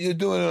this shit. You're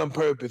doing it on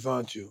purpose,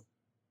 aren't you?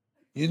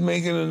 You're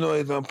making a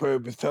noise on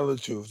purpose. Tell the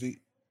truth. You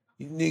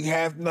nigga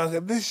half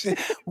nothing. This shit.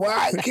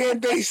 Why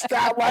can't they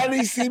stop? Why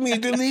they see me?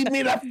 To leave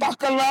me the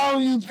fuck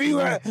alone. You see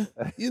what?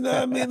 You know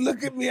what I mean?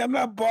 Look at me. I'm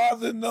not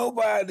bothering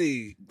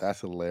nobody.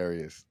 That's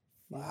hilarious.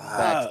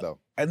 Facts, though.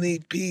 I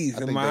need peace.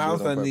 In my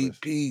house, I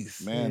need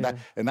peace. Man, Yeah.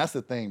 and that's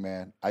the thing,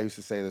 man. I used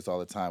to say this all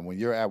the time. When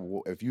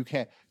you're if you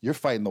can't, you're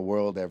fighting the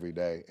world every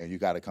day, and you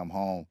got to come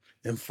home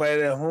and fight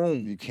at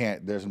home. You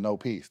can't. There's no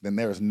peace. Then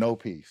there is no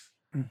peace.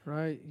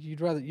 Right? You'd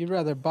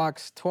rather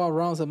box 12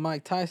 rounds of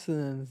Mike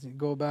Tyson than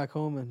go back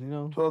home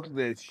and talk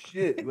that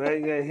shit,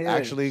 right?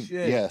 Actually,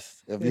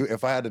 yes.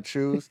 If I had to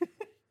choose.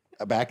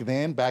 Back in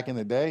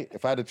the day,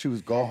 if I had to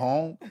choose go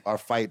home or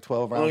fight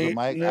 12 rounds with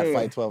Mike, I'd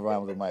fight 12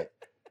 rounds with Mike.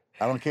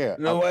 I don't care.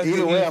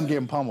 Either way, I'm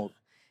getting pummeled.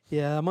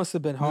 Yeah, that must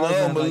have been hard.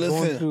 No, but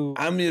listen,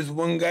 I'm just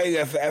one guy.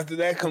 After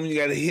that comes, you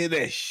got to hear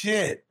that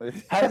shit.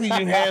 How can you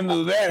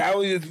handle that? I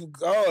was just,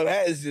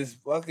 that is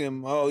just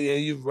fucking, yeah,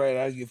 you're right.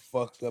 I get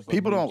fucked up.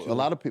 A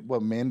lot of people,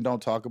 what men don't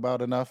talk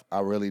about enough, I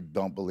really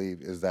don't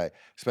believe, is that,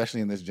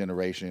 especially in this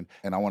generation,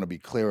 and I want to be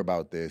clear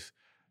about this,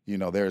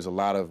 there's a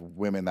lot of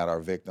women that are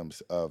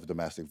victims of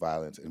domestic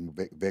violence and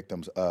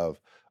victims of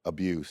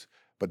abuse.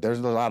 But there's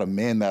a lot of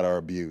men that are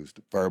abused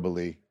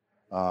verbally,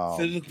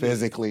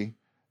 physically.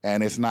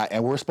 And it's not,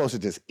 and we're supposed to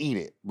just eat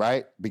it,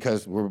 right?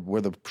 Because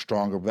we're the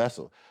stronger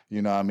vessel.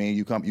 You know what I mean?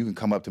 You can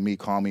come up to me,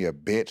 call me a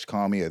bitch,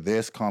 call me a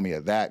this, call me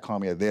a that, call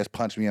me a this,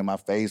 punch me in my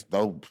face,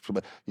 do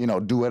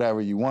whatever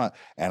you want.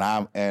 And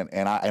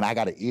I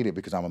got to eat it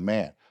because I'm a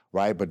man,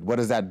 right? But what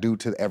does that do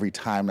to every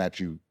time that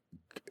you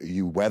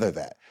you weather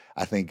that.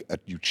 I think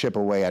you chip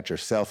away at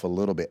yourself a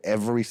little bit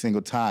every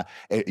single time.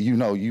 You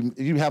know,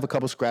 you have a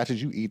couple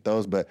scratches, you eat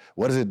those, but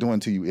what is it doing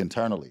to you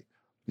internally?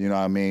 You know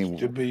what I mean?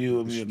 Stripping you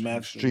of your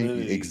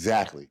masculinity.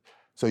 Exactly.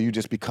 So you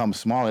just become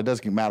small. It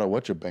doesn't matter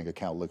what your bank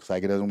account looks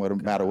like. It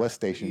doesn't matter what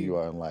station you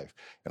are in life.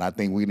 And I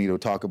think we need to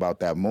talk about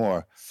that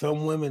more.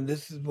 Some women,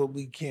 this is what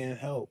we can't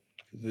help.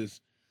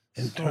 It's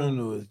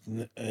internal,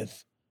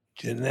 it's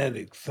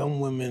genetic. Some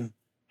women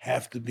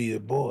have to be the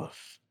boss.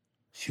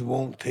 She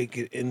won't take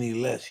it any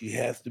less. She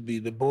has to be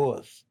the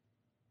boss.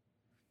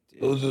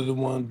 Those are the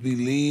ones we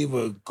leave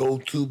or go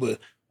to, but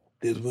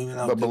there's women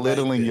out there. But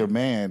belittling your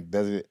man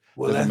doesn't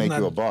make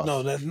you a boss.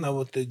 No, that's not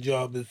what their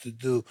job is to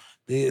do.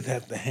 They just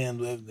have to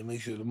handle everything,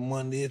 make sure the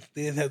money,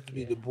 they just have to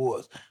be the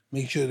boss.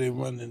 Make sure they're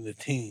running the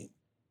team.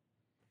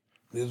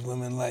 There's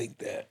women like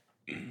that.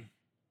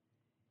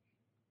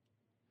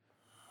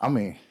 I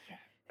mean,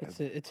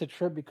 it's a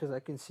trip because I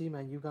can see,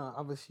 man, you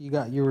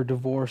were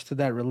divorced to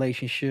that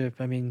relationship.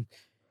 I mean,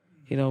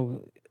 you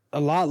know, a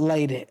lot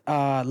laid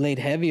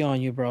heavy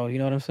on you, bro. You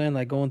know what I'm saying?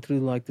 Like going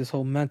through like this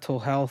whole mental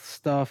health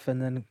stuff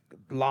and then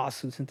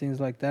lawsuits and things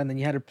like that. And then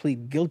you had to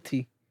plead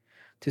guilty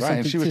to right, something,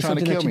 and she was trying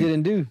to kill that you me.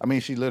 Didn't do. I mean,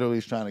 she literally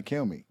was trying to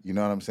kill me. You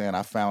know what I'm saying?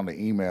 I found the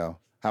email.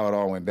 How it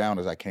all went down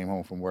is I came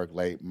home from work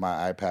late.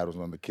 My iPad was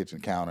on the kitchen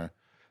counter.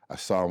 I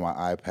saw my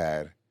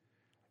iPad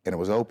and it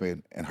was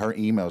open and her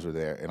emails were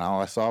there. And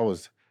all I saw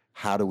was,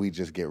 how do we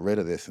just get rid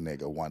of this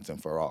nigga once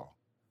and for all?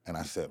 And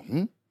I said,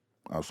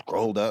 I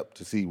scrolled up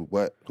to see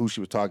who she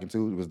was talking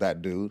to. It was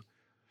that dude.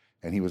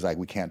 And he was like,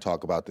 we can't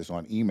talk about this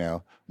on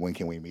email. When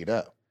can we meet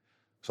up?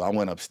 So I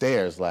went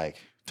upstairs, like,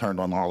 turned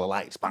on all the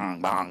lights.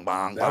 Bang, bang,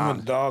 bang, bang. I'm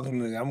a dog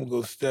nigga. I'm going to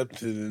go step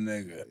to the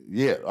nigga.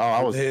 Yeah.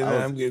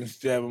 I'm getting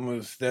stabbed. I'm going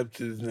to step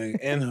to this nigga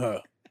and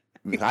her.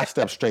 I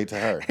stepped straight to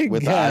her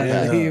with the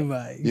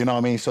iPad. You know what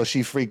I mean? So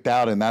she freaked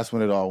out, and that's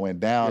when it all went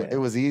down. Yeah. It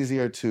was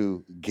easier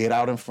to get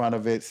out in front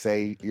of it,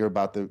 say you're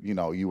about to,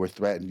 you were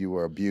threatened, you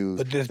were abused.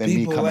 But there's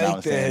people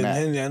like that,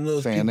 Henry. I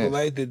know people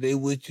like that. They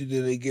with you,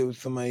 then they get with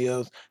somebody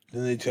else,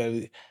 then they try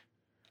to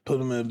put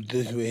them in a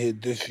position where he'll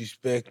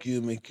disrespect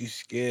you, make you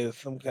scared,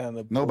 some kind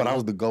of... No, but I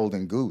was the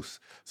golden goose.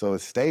 So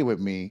stay with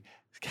me,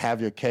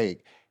 have your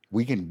cake.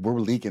 We're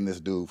leaking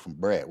this dude from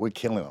bread. We're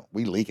killing him.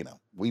 We leaking him.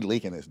 We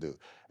leaking this dude.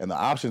 And the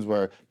options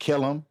were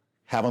kill him,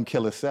 have him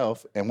kill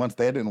himself, and once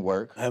that didn't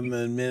work... Have him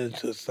admitted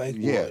to a psych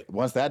ward. Yeah,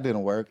 once that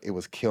didn't work, it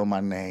was kill my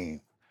name,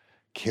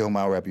 kill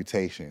my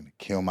reputation,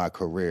 kill my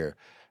career.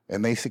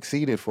 And they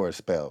succeeded for a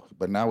spell,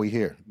 but now we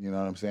here. You know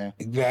what I'm saying?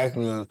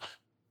 Exactly.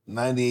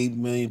 98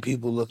 million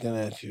people looking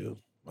at you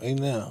right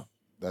now.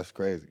 That's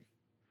crazy.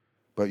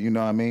 But you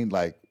know what I mean?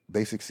 Like,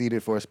 they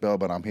succeeded for a spell,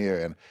 but I'm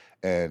here.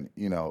 And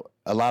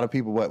a lot of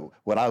people,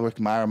 what I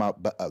admire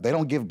about, they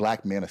don't give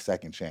black men a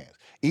second chance.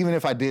 Even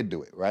if I did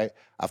do it, right?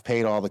 I've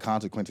paid all the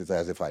consequences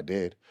as if I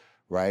did,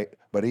 right?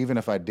 But even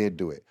if I did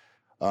do it,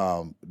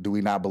 do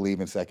we not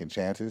believe in second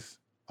chances?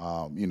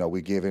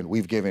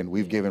 We've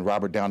given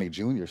Robert Downey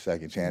Jr.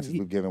 second chances.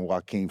 We've given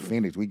Joaquin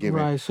Phoenix.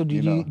 Right. So do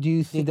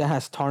you think that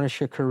has tarnished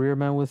your career,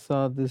 man? With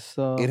this,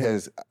 it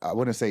has. I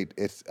wouldn't say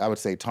it's. I would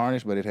say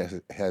tarnished, but it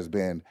has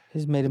been.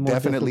 Has made it more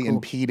definitely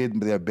difficult.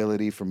 Impeded the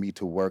ability for me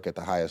to work at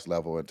the highest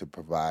level and to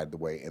provide the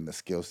way and the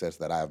skill sets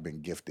that I have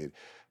been gifted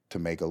to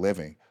make a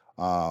living.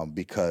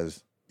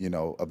 Because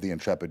of the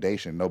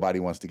intrepidation, nobody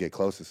wants to get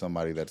close to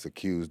somebody that's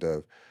accused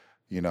of,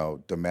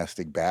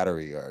 domestic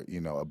battery or,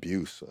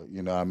 abuse,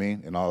 you know what I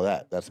mean? And all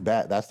that. That's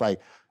bad. That's like,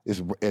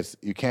 it's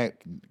you can't,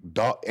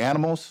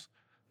 animals,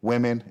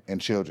 women, and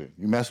children.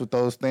 You mess with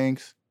those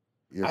things,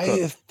 you're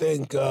cooked.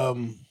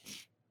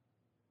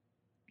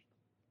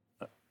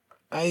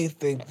 I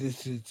think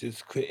this is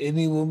just crazy.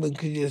 Any woman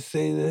could just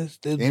say this.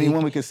 Any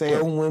woman could say it.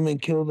 Some women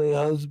kill their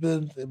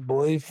husbands and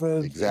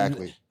boyfriends.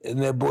 Exactly. And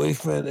their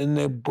boyfriend and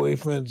their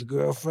boyfriend's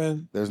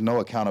girlfriend. There's no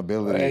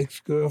accountability. Or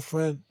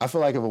ex-girlfriend. I feel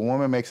like if a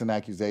woman makes an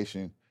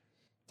accusation,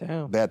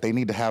 damn, that they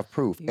need to have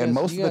proof. And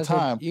most of the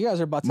time, you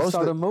guys are about to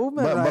start a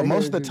movement. But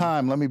most of the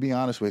time, let me be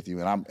honest with you,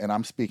 and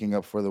I'm speaking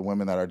up for the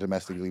women that are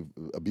domestically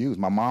abused.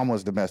 My mom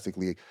was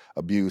domestically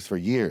abused for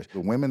years. The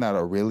women that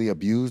are really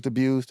abused,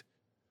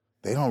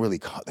 they don't really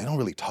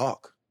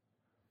talk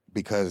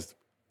because,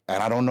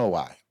 and I don't know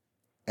why.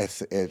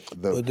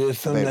 But there's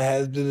some that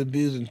has been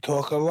abused and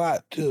talk a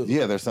lot too.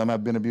 Yeah, there's some that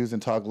have been abused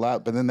and talk a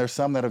lot, but then there's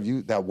some that have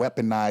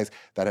weaponized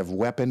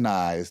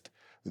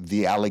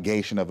the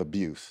allegation of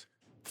abuse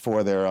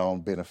for their own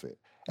benefit.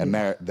 And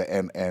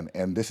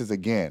and this is,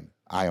 again,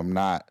 I am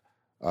not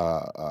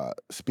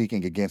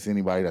speaking against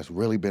anybody that's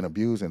really been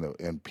abused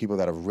and people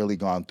that have really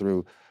gone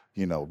through,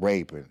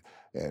 rape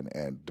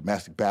and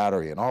domestic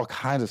battery and all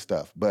kinds of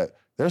stuff. But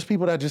there's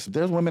people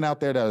there's women out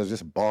there that are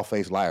just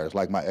ball-faced liars,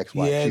 like my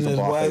ex-wife. Yeah, she's a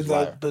ball-faced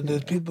liar. But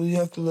there's people you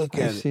have to look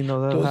at it.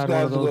 Those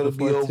guys are going to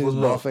be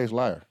overlooked. Ball-faced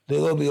liar. They're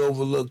going to be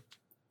overlooked.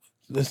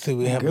 Listen,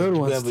 we have good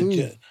ones too.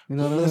 You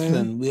know what I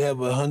mean? We have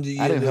 100 years.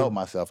 I didn't help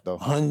myself though.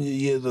 100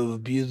 years of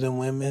abusing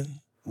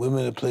women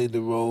that played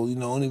the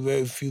role. Only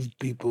very few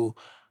people,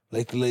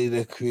 like the lady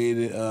that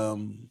created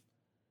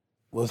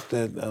what's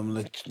that?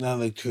 Not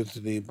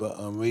electricity, but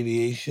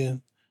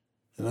radiation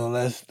and all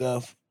that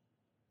stuff.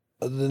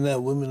 Other than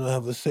that, women don't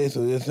have a say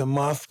so. It's in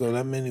Moscow.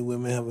 Not many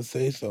women have a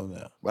say so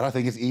now. But I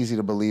think it's easy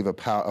to believe a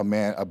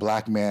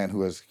black man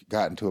who has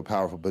gotten to a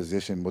powerful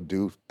position will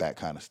do that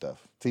kind of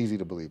stuff. It's easy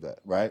to believe that,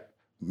 right?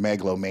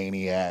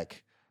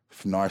 Megalomaniac,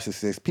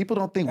 narcissist. People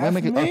don't think That's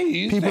women. me.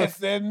 You people,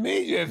 said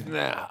me just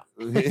now.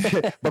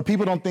 but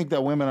people don't think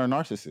that women are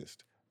narcissists.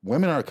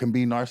 Women can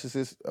be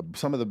narcissists.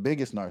 Some of the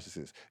biggest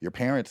narcissists. Your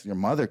parents, your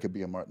mother could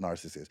be a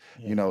narcissist.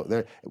 Yeah. You know,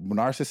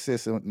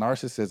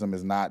 narcissism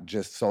is not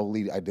just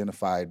solely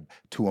identified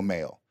to a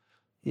male.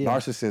 Yeah.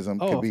 Narcissism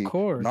can be of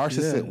course.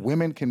 Yeah.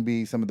 Women can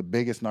be some of the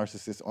biggest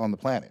narcissists on the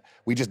planet.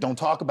 We just don't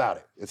talk about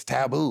it. It's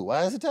taboo.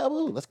 Why is it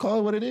taboo? Let's call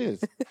it what it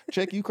is.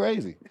 Chick, you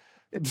crazy.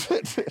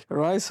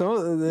 Right, so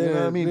You know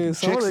what I mean? dude,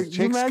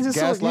 Chicks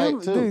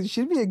gaslight too. Dude,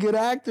 she'd be a good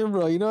actor,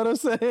 bro. You know what I'm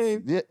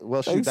saying? Yeah,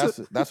 well,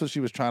 that's what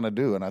she was trying to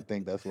do, and I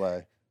think that's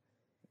why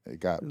it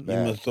got You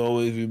bad. must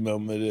always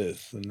remember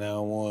this. From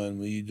now on,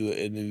 when you do an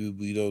interview,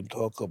 we don't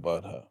talk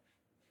about her.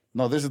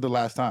 No, this is the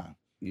last time.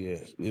 Yeah,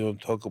 we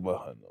don't talk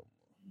about her no more.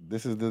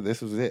 This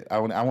was it. I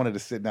wanted to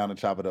sit down and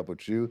chop it up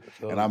with you,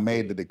 and I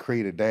made the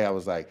decree today. I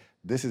was like,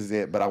 this is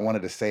it, but I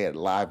wanted to say it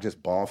live,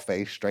 just bald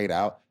face, straight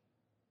out.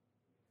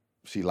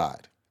 She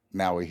lied.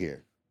 Now we're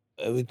here.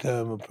 Every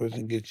time a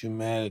person gets you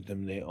mad at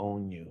them, they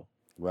own you.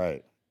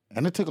 Right.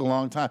 And it took a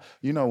long time.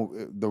 You know,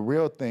 the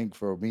real thing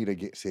for me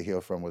to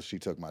heal from was she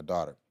took my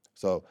daughter.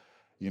 So,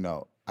 you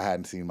know, I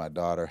haven't seen my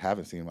daughter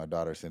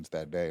since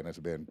that day, and it's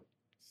been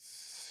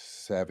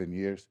 7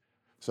 years.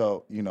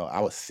 So, you know, I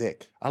was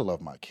sick. I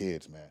love my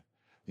kids, man.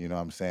 You know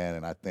what I'm saying?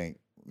 And I think,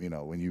 you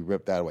know, when you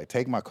rip that away,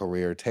 take my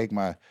career, take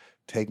my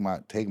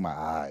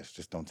eyes,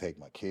 just don't take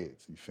my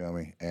kids. You feel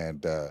me?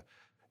 And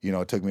you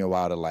know, it took me a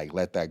while to like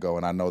let that go,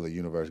 and I know the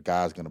universe,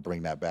 God's gonna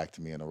bring that back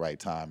to me in the right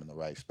time, in the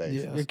right space.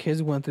 Yeah, your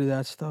kids went through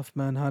that stuff,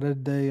 man. How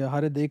did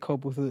they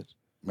cope with it?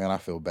 Man, I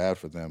feel bad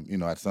for them. You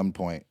know, at some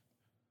point,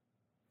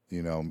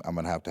 you know, I'm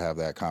gonna have to have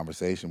that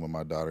conversation with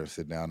my daughter,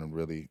 sit down and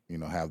really, you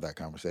know, have that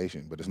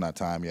conversation. But it's not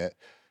time yet.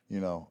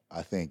 You know,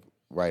 I think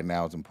right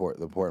now it's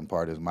important. The important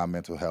part is my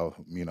mental health.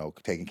 You know,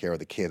 taking care of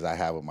the kids I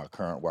have with my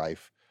current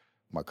wife,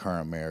 my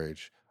current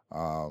marriage.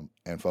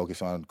 And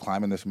focus on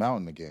climbing this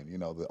mountain again. You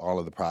know, all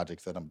of the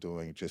projects that I'm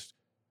doing, just,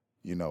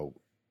 you know,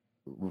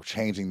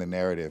 changing the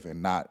narrative,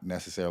 and not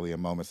necessarily in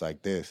moments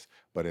like this,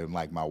 but in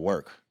like my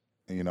work,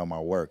 and, you know, my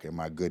work and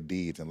my good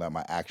deeds, and let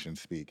my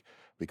actions speak,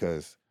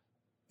 because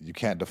you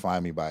can't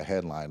define me by a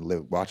headline.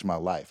 Watch my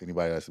life.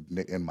 Anybody that's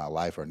in my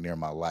life or near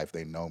my life,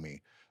 they know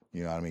me.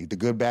 You know what I mean? The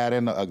good, bad,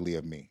 and the ugly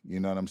of me.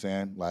 You know what I'm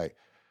saying? Like,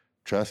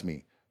 trust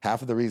me.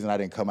 Half of the reason I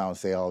didn't come out and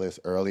say all this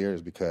earlier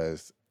is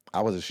because I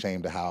was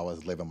ashamed of how I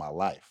was living my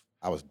life.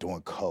 I was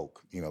doing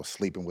coke, you know,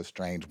 sleeping with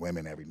strange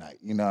women every night.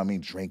 You know what I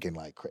mean? Drinking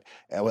like crazy.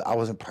 I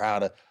wasn't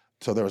proud of,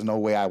 so there was no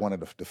way I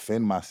wanted to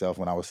defend myself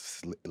when I was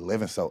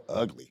living so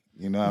ugly.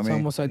 You know what I mean?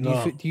 It's almost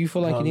like, do you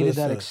feel like you needed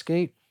that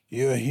escape?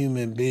 You're a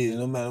human being.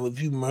 No matter if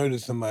you murder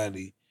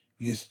somebody,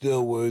 you're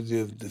still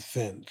worthy of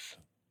defense.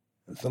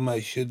 And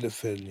somebody should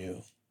defend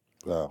you.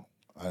 Well,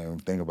 I didn't even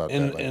think about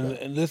and, that like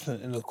that. And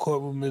listen, in the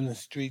courtroom, in the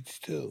streets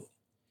too.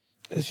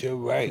 That's your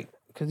right.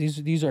 Because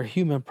these are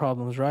human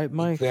problems, right,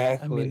 Mike?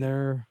 Exactly. I mean,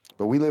 they're.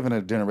 But we live in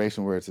a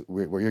generation where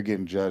you're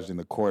getting judged in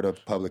the court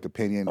of public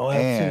opinion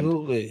and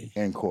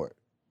in court.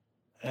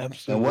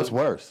 Absolutely. And what's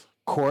worse,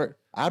 court?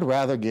 I'd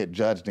rather get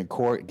judged in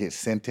court, get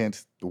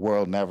sentenced, the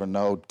world never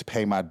know, to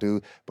pay my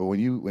due. But when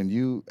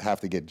you have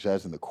to get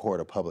judged in the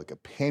court of public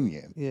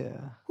opinion, yeah.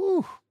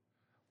 Whew,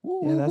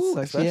 yeah, that's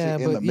especially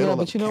in the middle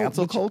of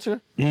cancel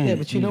culture. Yeah,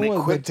 but you know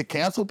what? Quick to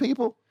cancel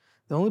people.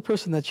 The only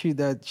person that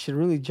should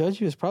really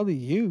judge you is probably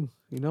you.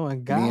 You know,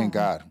 and God. Me and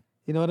God.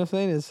 You know what I'm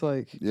saying? It's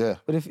like, yeah.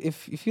 But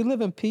if you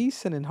live in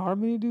peace and in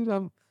harmony,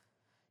 dude,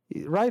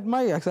 right,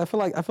 Mike. I feel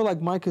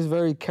like Mike is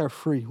very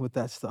carefree with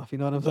that stuff. You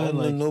know what I'm saying?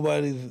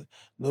 Like,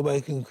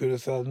 nobody can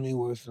criticize me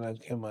worse than I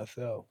can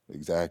myself.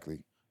 Exactly.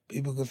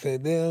 People can say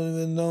they don't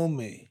even know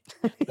me.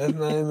 That's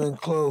not even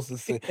close to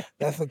say.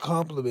 That's a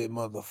compliment,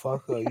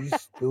 motherfucker. Are you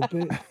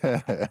stupid?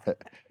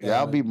 Yeah,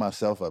 I'll beat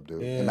myself up,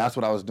 dude. Yeah. And that's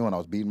what I was doing. I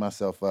was beating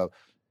myself up,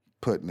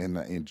 putting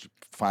in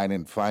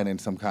finding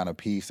some kind of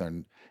peace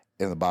in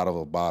the bottom of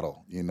a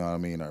bottle, you know what I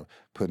mean? Or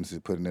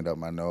putting it up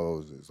my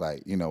nose. It's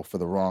like, you know, for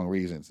the wrong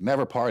reasons.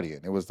 Never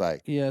partying. It was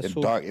like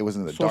dark. It was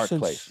in the dark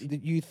place.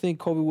 Did you think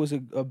COVID was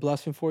a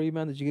blessing for you,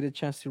 man? Did you get a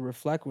chance to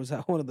reflect? Was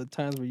that one of the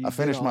times where you? I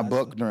finished my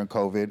book during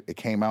COVID. It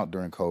came out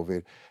during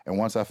COVID, and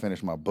once I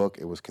finished my book,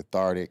 it was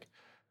cathartic,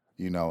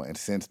 you know. And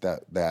since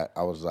that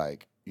I was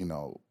like, you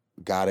know,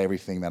 got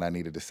everything that I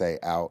needed to say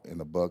out in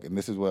the book. And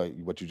this is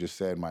what you just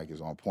said, Mike,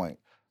 is on point.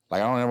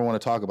 Like, I don't ever want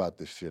to talk about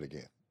this shit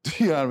again.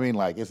 You know what I mean?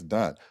 Like, it's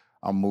done.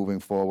 I'm moving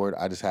forward.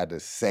 I just had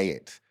to say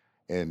it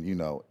and, you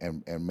know,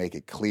 and make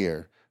it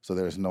clear so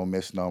there's no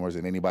misnomers,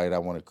 and anybody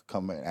that want to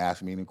come and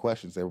ask me any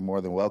questions, they were more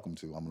than welcome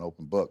to. I'm an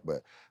open book,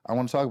 but I don't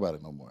want to talk about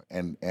it no more.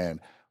 And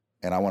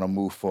I want to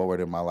move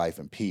forward in my life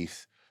in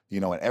peace. You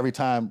know, and every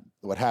time,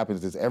 what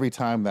happens is every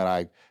time that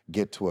I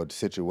get to a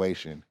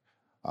situation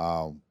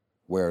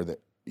where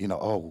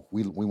oh,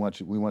 we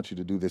want you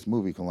to do this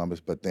movie, Columbus,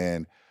 but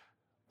then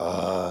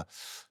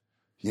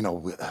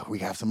we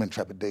have some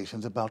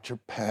trepidations about your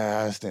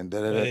past and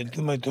da da da. Hey,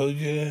 somebody told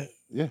you that?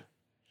 Yeah.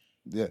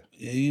 Yeah.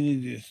 Yeah, you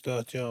need to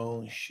start your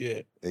own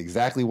shit.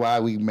 Exactly why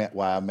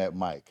I met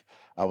Mike.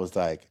 I was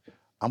like,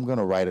 I'm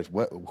gonna write it.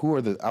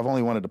 I've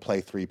only wanted to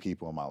play 3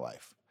 people in my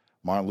life.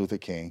 Martin Luther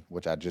King,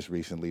 which I just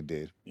recently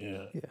did.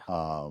 Yeah.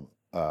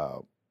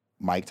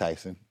 Mike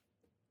Tyson,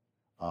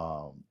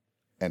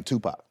 and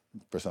Tupac.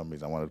 For some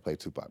reason, I wanted to play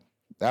Tupac.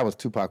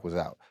 Tupac was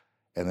out.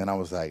 And then I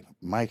was like,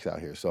 Mike's out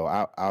here. So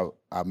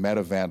I met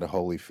Evander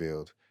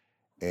Holyfield,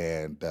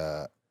 and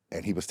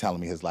he was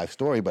telling me his life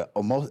story, but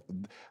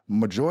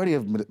majority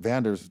of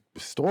Vander's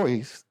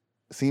stories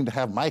seem to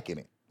have Mike in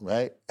it,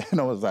 right? And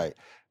I was like,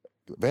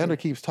 Vander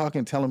keeps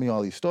telling me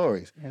all these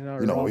stories. My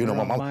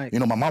mama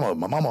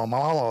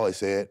always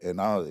said, and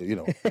I,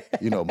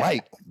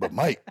 Mike,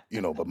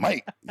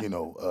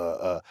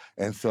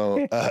 and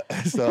so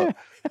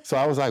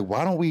I was like,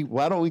 why don't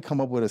we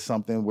come up with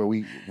something where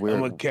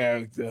I'm a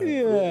character.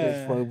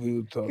 Yeah,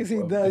 people talk because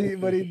he does,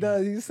 but he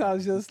does. He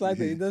sounds just like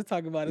that. He does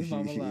talk about his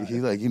mama a lot.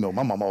 He's like,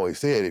 my mama always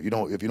said, if you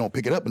don't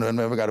pick it up, you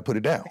never got to put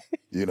it down.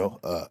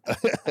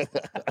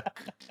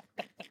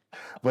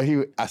 But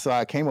so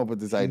I came up with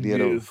this idea.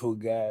 Beautiful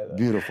guy.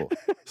 Beautiful.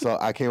 So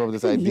I came up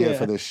with this idea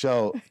for this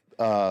show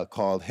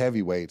called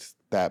Heavyweights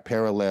that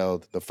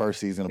paralleled the first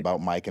season about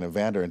Mike and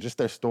Evander and just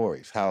their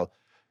stories. How,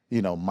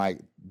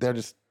 Mike, they're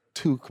just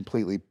 2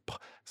 completely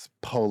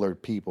polar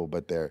people,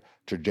 but their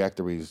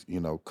trajectories,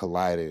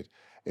 collided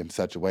in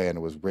such a way, and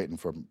it was written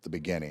from the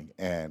beginning.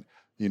 And,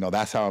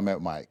 that's how I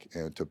met Mike.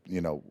 And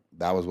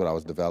that was what I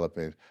was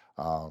developing.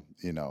 And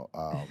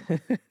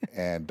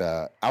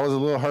I was a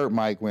little hurt,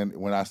 Mike,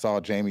 when I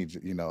saw Jamie,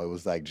 it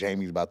was like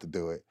Jamie's about to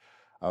do it.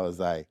 I was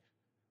like,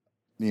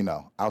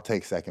 I'll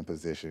take second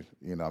position,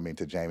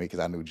 to Jamie, because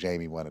I knew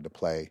Jamie wanted to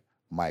play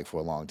Mike for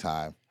a long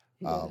time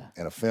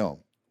in a film.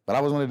 But I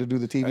always wanted to do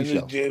the TV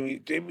show.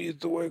 Jamie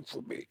used to work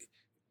for me.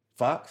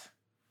 Fox?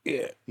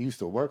 Yeah. He used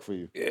to work for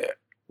you? Yeah.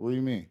 What do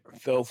you mean?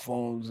 Cell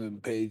phones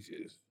and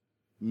pages.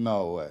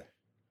 No way.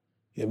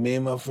 Yeah, me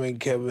and my friend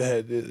Kevin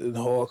had this in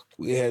Hawk.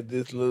 We had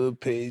this little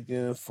page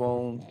in the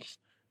phones.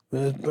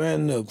 When it was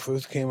brand new,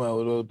 first came out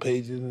with all the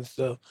pages and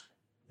stuff,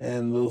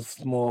 and little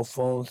small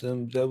phones,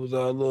 and that was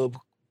our little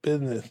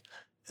business.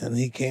 And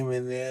he came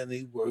in there and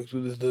he worked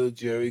with his little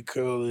Jerry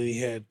curl, and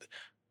he had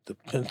the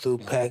pencil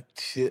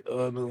packed shit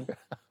on him.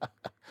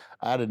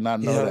 I did not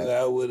know that. He hung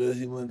out with us.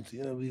 He went,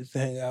 we used to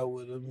hang out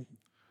with him.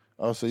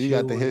 Oh, so you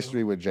got the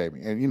history with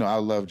Jamie, and I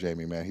love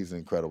Jamie, man. He's an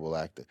incredible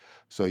actor.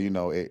 So You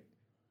know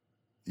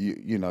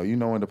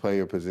when to play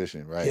your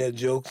position, right? He had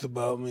jokes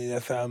about me.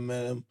 That's how I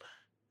met him.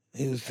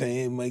 He was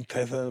saying Mike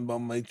Tyson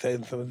about Mike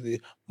Tyson. Something.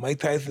 Mike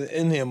Tyson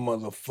in here,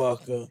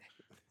 motherfucker.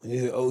 And he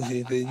said,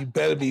 OJ said, you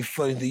better be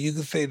funny. Said, you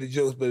can say the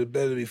jokes, but it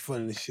better be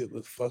funny. The shit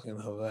was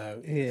fucking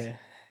hilarious.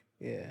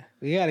 Yeah.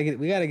 We gotta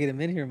get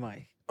him in here,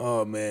 Mike.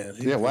 Oh man.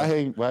 Yeah, why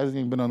hasn't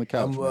he been on the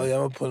couch? I'm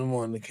gonna put him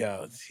on the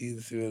couch.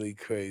 He's really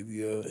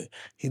crazy.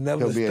 He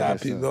never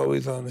stops. He's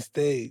always on the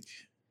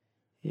stage.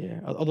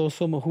 Yeah. Although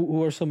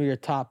who are some of your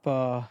top?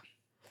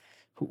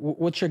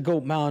 What's your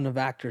GOAT mountain of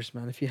actors,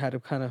 man? If you had to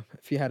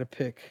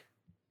pick.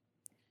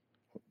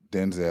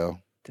 Denzel,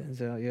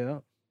 yeah.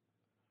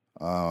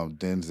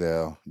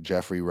 Denzel,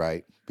 Jeffrey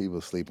Wright.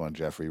 People sleep on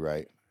Jeffrey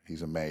Wright.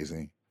 He's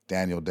amazing.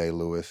 Daniel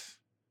Day-Lewis.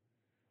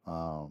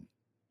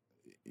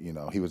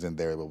 He was in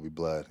There Will Be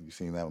Blood. Have you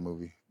seen that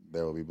movie?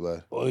 There Will Be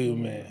Blood. Oh, you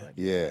man.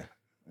 Yeah.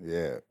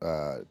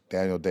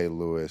 Daniel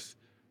Day-Lewis.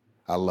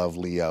 I love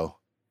Leo.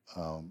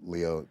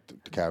 Leo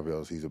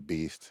DiCaprio, he's a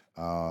beast.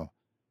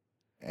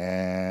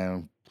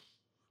 And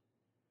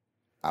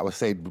I would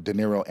say De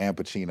Niro and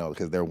Pacino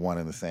because they're one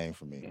and the same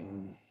for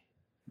me.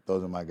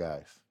 Those are my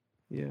guys.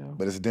 Yeah.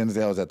 But it's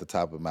Denzel's at the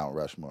top of Mount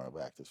Rushmore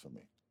of actors for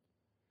me.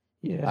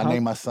 Yeah. I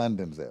named my son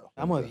Denzel.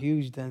 I'm a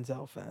huge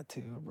Denzel fan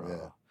too, bro.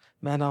 Yeah.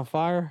 Man on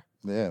Fire?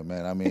 Yeah,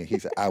 man. I mean, he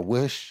said, I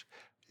wish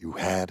you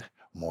had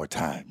more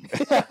time.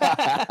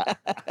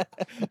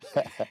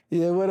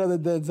 Yeah, what other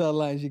Denzel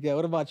lines you got?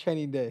 What about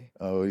Training Day?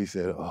 Oh, he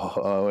said,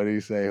 what did he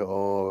say?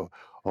 Oh,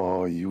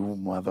 you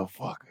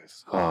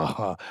motherfuckers.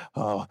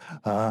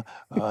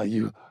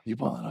 You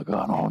pulling a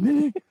gun on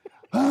me?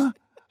 Huh?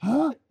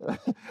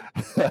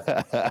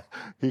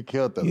 He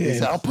killed them. He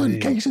said, I'm putting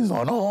cases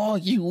on all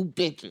you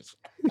bitches.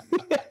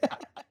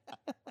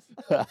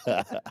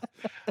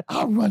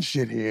 I run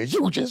shit here.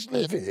 You just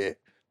live here.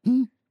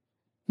 Man,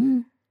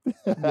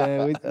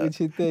 what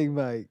you think,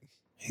 Mike?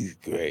 He's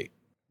great.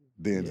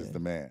 Denz is the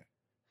man.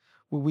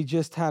 Well, we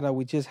just had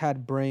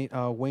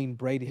Wayne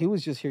Brady. He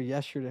was just here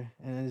yesterday,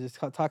 and just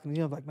talking to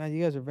him. I'm like, man,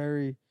 you guys are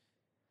very,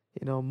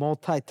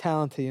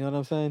 multi-talented. You know what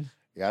I'm saying?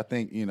 Yeah, I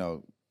think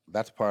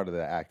that's part of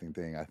the acting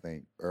thing. I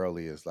think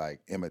early is like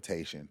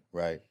imitation,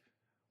 right?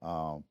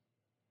 And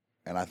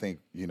I think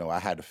I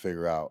had to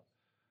figure out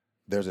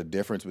there's a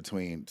difference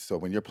between, so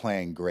when you're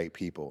playing great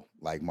people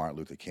like Martin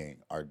Luther King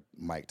or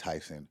Mike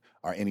Tyson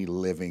or any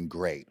living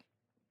great,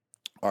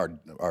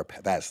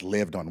 that's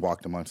lived on,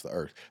 walked amongst the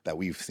earth, that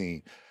we've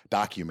seen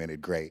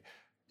documented. Great.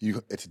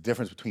 It's a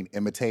difference between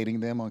imitating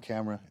them on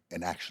camera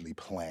and actually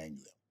playing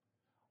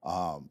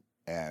them.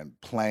 And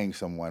playing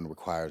someone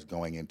requires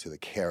going into the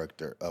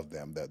character of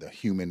them, the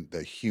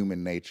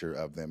human nature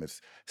of them.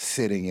 It's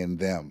sitting in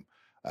them,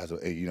 as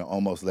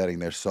almost letting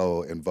their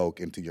soul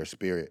invoke into your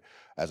spirit,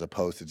 as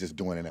opposed to just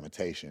doing an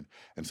imitation.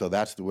 And so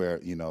that's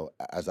where,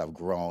 as I've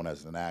grown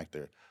as an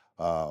actor,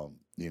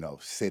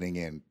 sitting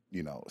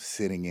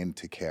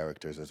into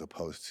characters as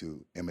opposed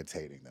to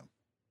imitating them.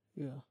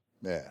 Yeah,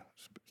 it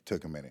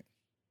took a minute.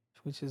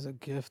 Which is a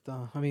gift.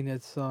 I mean,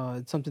 it's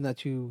something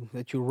that you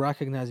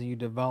recognize and you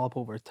develop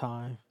over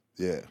time.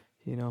 Yeah.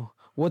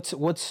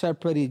 What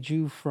separated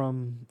you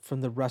from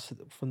the rest of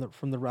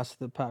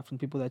the pack, from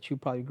people that you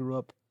probably grew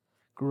up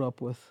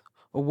with,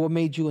 or what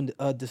made you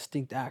a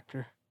distinct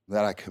actor?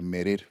 That I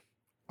committed.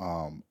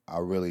 I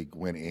really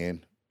went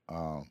in.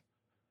 I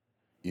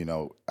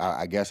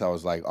guess I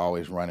was like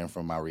always running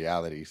from my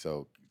reality.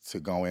 So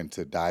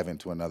to dive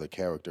into another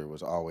character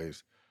was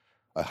always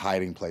a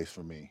hiding place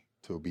for me,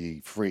 to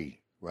be free,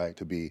 right?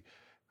 To be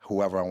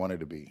whoever I wanted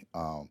to be,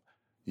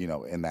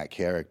 in that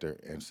character.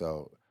 And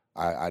so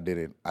I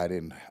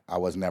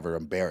was never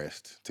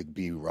embarrassed to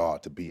be raw,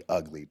 to be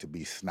ugly, to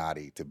be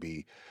snotty, to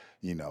be,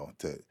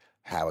 to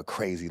have a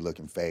crazy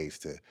looking face,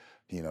 to,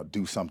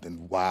 do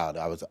something wild.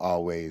 I was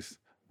always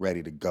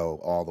ready to go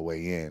all the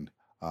way in,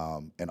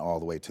 and all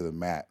the way to the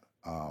mat,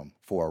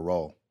 for a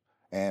role.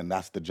 And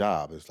that's the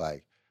job. It's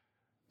like,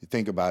 you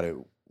think about it,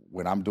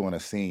 when I'm doing a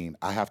scene,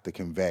 I have to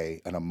convey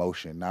an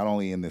emotion, not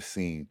only in this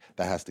scene,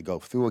 that has to go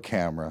through a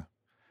camera,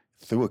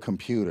 through a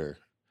computer,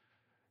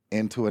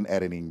 into an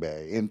editing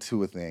bay,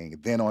 into a thing,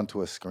 then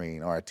onto a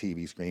screen or a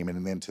TV screen,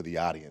 and then to the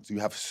audience. You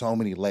have so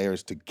many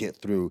layers to get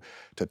through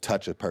to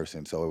touch a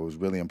person. So it was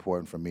really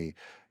important for me,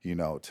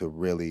 to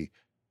really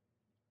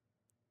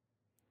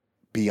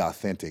be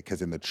authentic,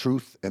 because in the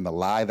truth and the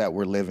lie that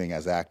we're living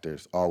as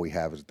actors, all we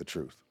have is the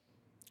truth.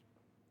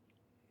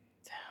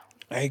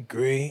 I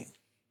agree.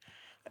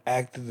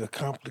 Act is a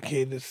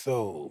complicated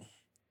soul.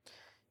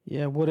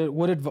 Yeah, what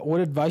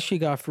advice you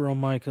got for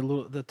Mike?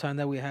 The time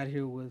that we had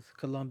here with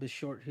Columbus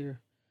short here.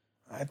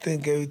 I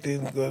think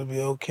everything's gonna be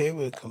okay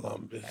with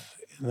Columbus.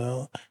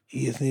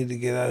 He just needs to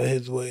get out of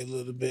his way a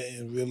little bit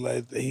and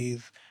realize that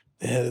he's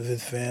the head of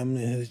his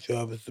family, and his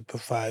job is to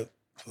provide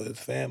for his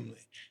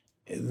family.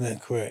 Isn't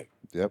that correct?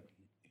 Yep.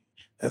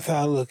 That's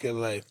how I look at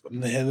life. I'm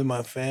the head of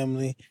my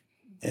family,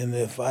 and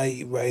if I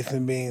eat rice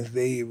and beans,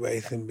 they eat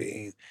rice and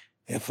beans.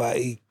 If I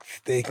eat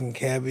steak and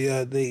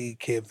caviar, they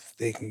eat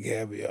steak and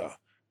caviar.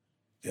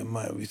 They're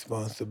my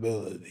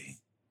responsibility.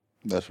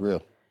 That's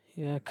real.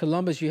 Yeah,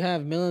 Columbus, you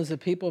have millions of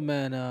people,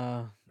 man,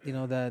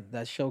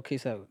 that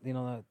showcase that,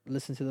 that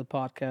listen to the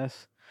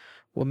podcast.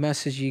 What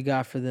message you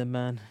got for them,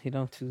 man,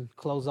 to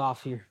close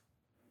off here?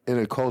 In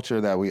a culture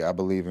that I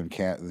believe in,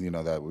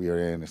 that we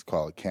are in, is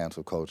called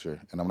cancel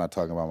culture. And I'm not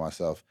talking about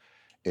myself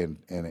in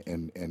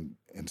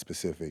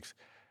specifics.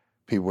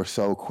 People are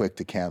so quick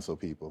to cancel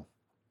people.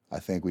 I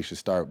think we should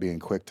start being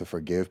quick to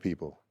forgive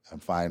people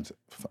and find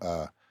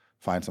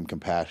some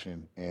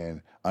compassion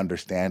and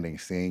understanding,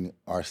 seeing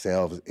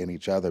ourselves in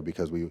each other,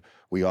 because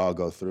we all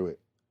go through it.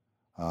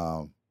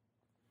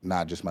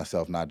 Not just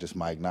myself, not just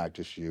Mike, not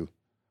just you,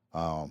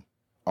 all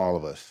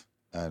of us.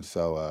 And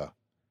so,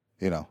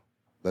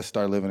 let's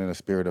start living in a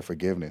spirit of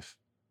forgiveness.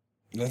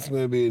 That's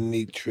going to be a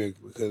neat trick,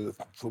 because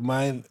for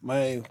my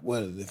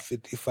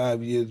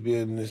 55 years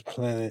being on this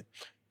planet,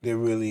 they're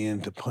really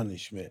into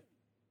punishment.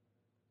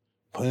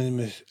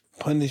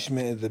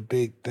 Punishment is a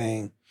big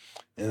thing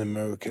in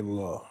American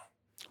law.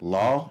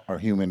 Law or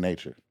human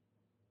nature?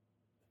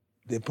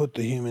 They put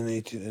the human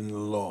nature in the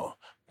law.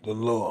 The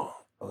law,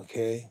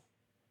 okay?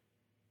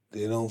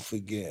 They don't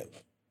forgive.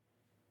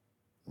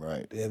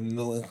 Right. They have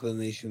no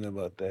inclination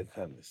about that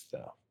kind of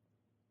stuff.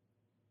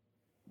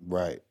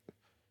 Right.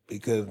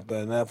 Because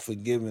by not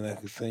forgiving, I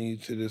could send you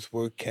to this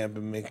work camp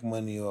and make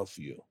money off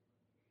you.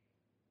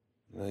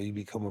 You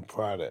become a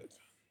product.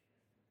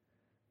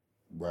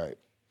 Right.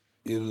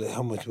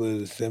 How much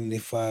was it?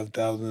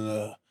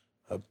 $75,000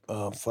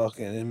 a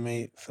fucking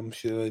inmate, some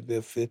shit like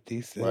that. $50,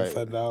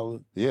 $75.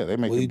 Right. Yeah, they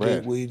make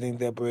bread. Where do you think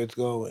that bread's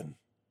going?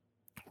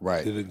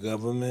 Right. To the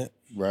government.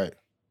 Right.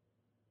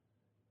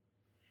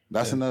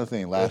 That's another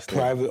thing.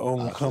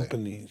 Private-owned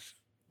companies.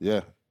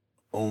 Yeah.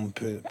 Own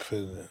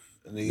prison,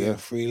 and they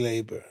get free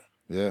labor.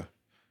 Yeah.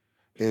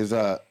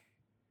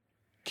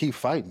 Keep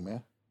fighting,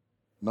 man.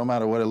 No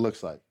matter what it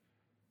looks like,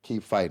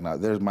 keep fighting. Now,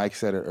 Mike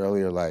said it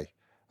earlier, like,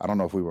 I don't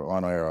know if we were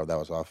on air or that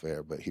was off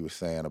air, but he was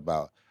saying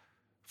about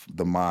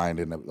the mind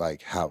and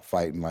how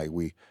fighting,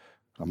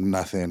 I'm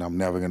nothing, I'm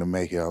never gonna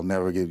make it, I'll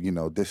never get,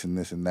 this and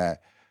this and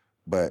that.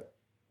 But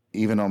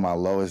even on my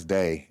lowest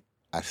day,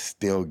 I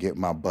still get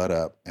my butt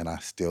up and I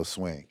still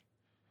swing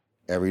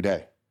every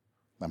day.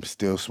 I'm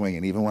still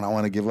swinging, even when I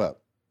want to give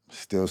up,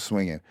 still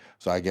swinging.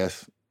 So I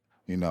guess,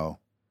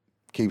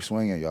 keep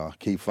swinging, y'all,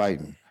 keep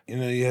fighting.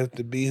 You have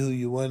to be who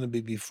you want to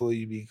be before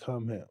you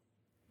become him.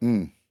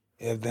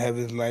 You have to have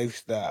his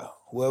lifestyle.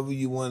 Whoever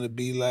you want to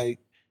be like,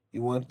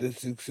 You want the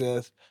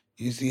success.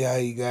 You see how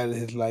he got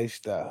his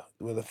lifestyle.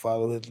 You want to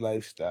follow his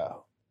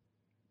lifestyle.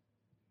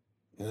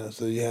 You know,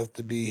 so you have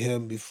to be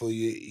him before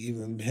you're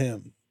even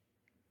him.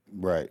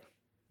 Right.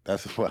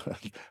 That's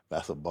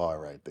a bar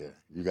right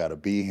there. You got to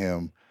be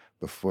him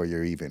before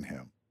you're even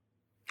him.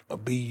 Or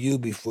be you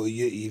before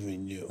you're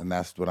even you. And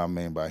that's what I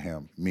mean by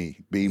him.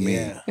 Me. Be me.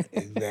 Yeah,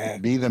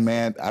 exactly. Be the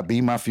man. I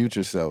be my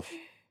future self.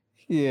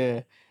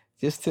 Yeah.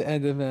 Just to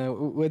end it, man.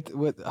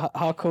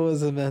 How cool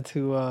is it, man,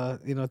 to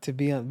to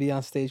be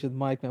on stage with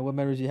Mike, man? What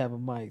memories do you have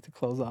of Mike to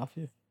close off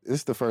here? This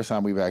is the first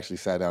time we've actually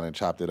sat down and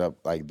chopped it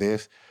up like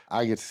this.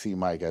 I get to see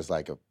Mike as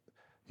like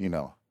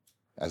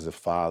as a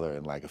father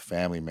and like a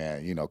family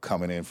man,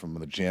 coming in from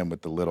the gym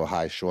with the little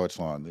high shorts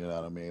on, you know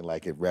what I mean?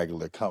 Like it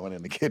regular coming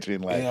in the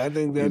kitchen. Like, yeah, I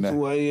think that's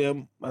who I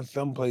am. My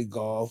son plays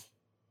golf.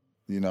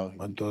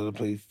 My daughter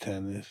plays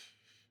tennis.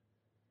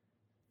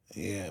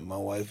 Yeah, my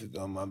wife is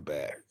on my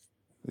back.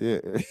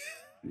 Yeah.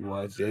 You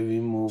watch every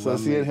move. So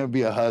seeing him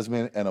be a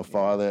husband and a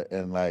father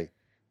and like,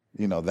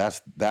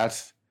 that's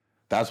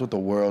what the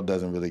world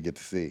doesn't really get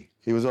to see.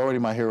 He was already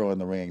my hero in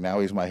the ring.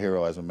 Now he's my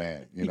hero as a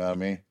man. You know what I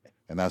mean?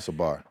 And that's a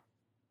bar.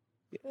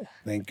 Yeah.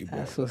 Thank you, bro.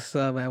 That's what's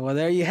up, man. Well,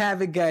 there you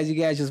have it, guys. You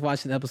guys just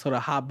watched an episode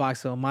of Hot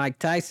Box with Mike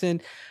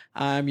Tyson.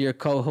 I'm your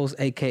co-host,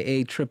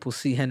 a.k.a. Triple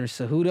C Henry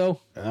Cejudo.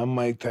 And I'm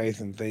Mike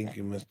Tyson. Thank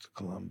you, Mr.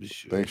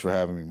 Columbus. Thanks for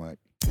having me, Mike.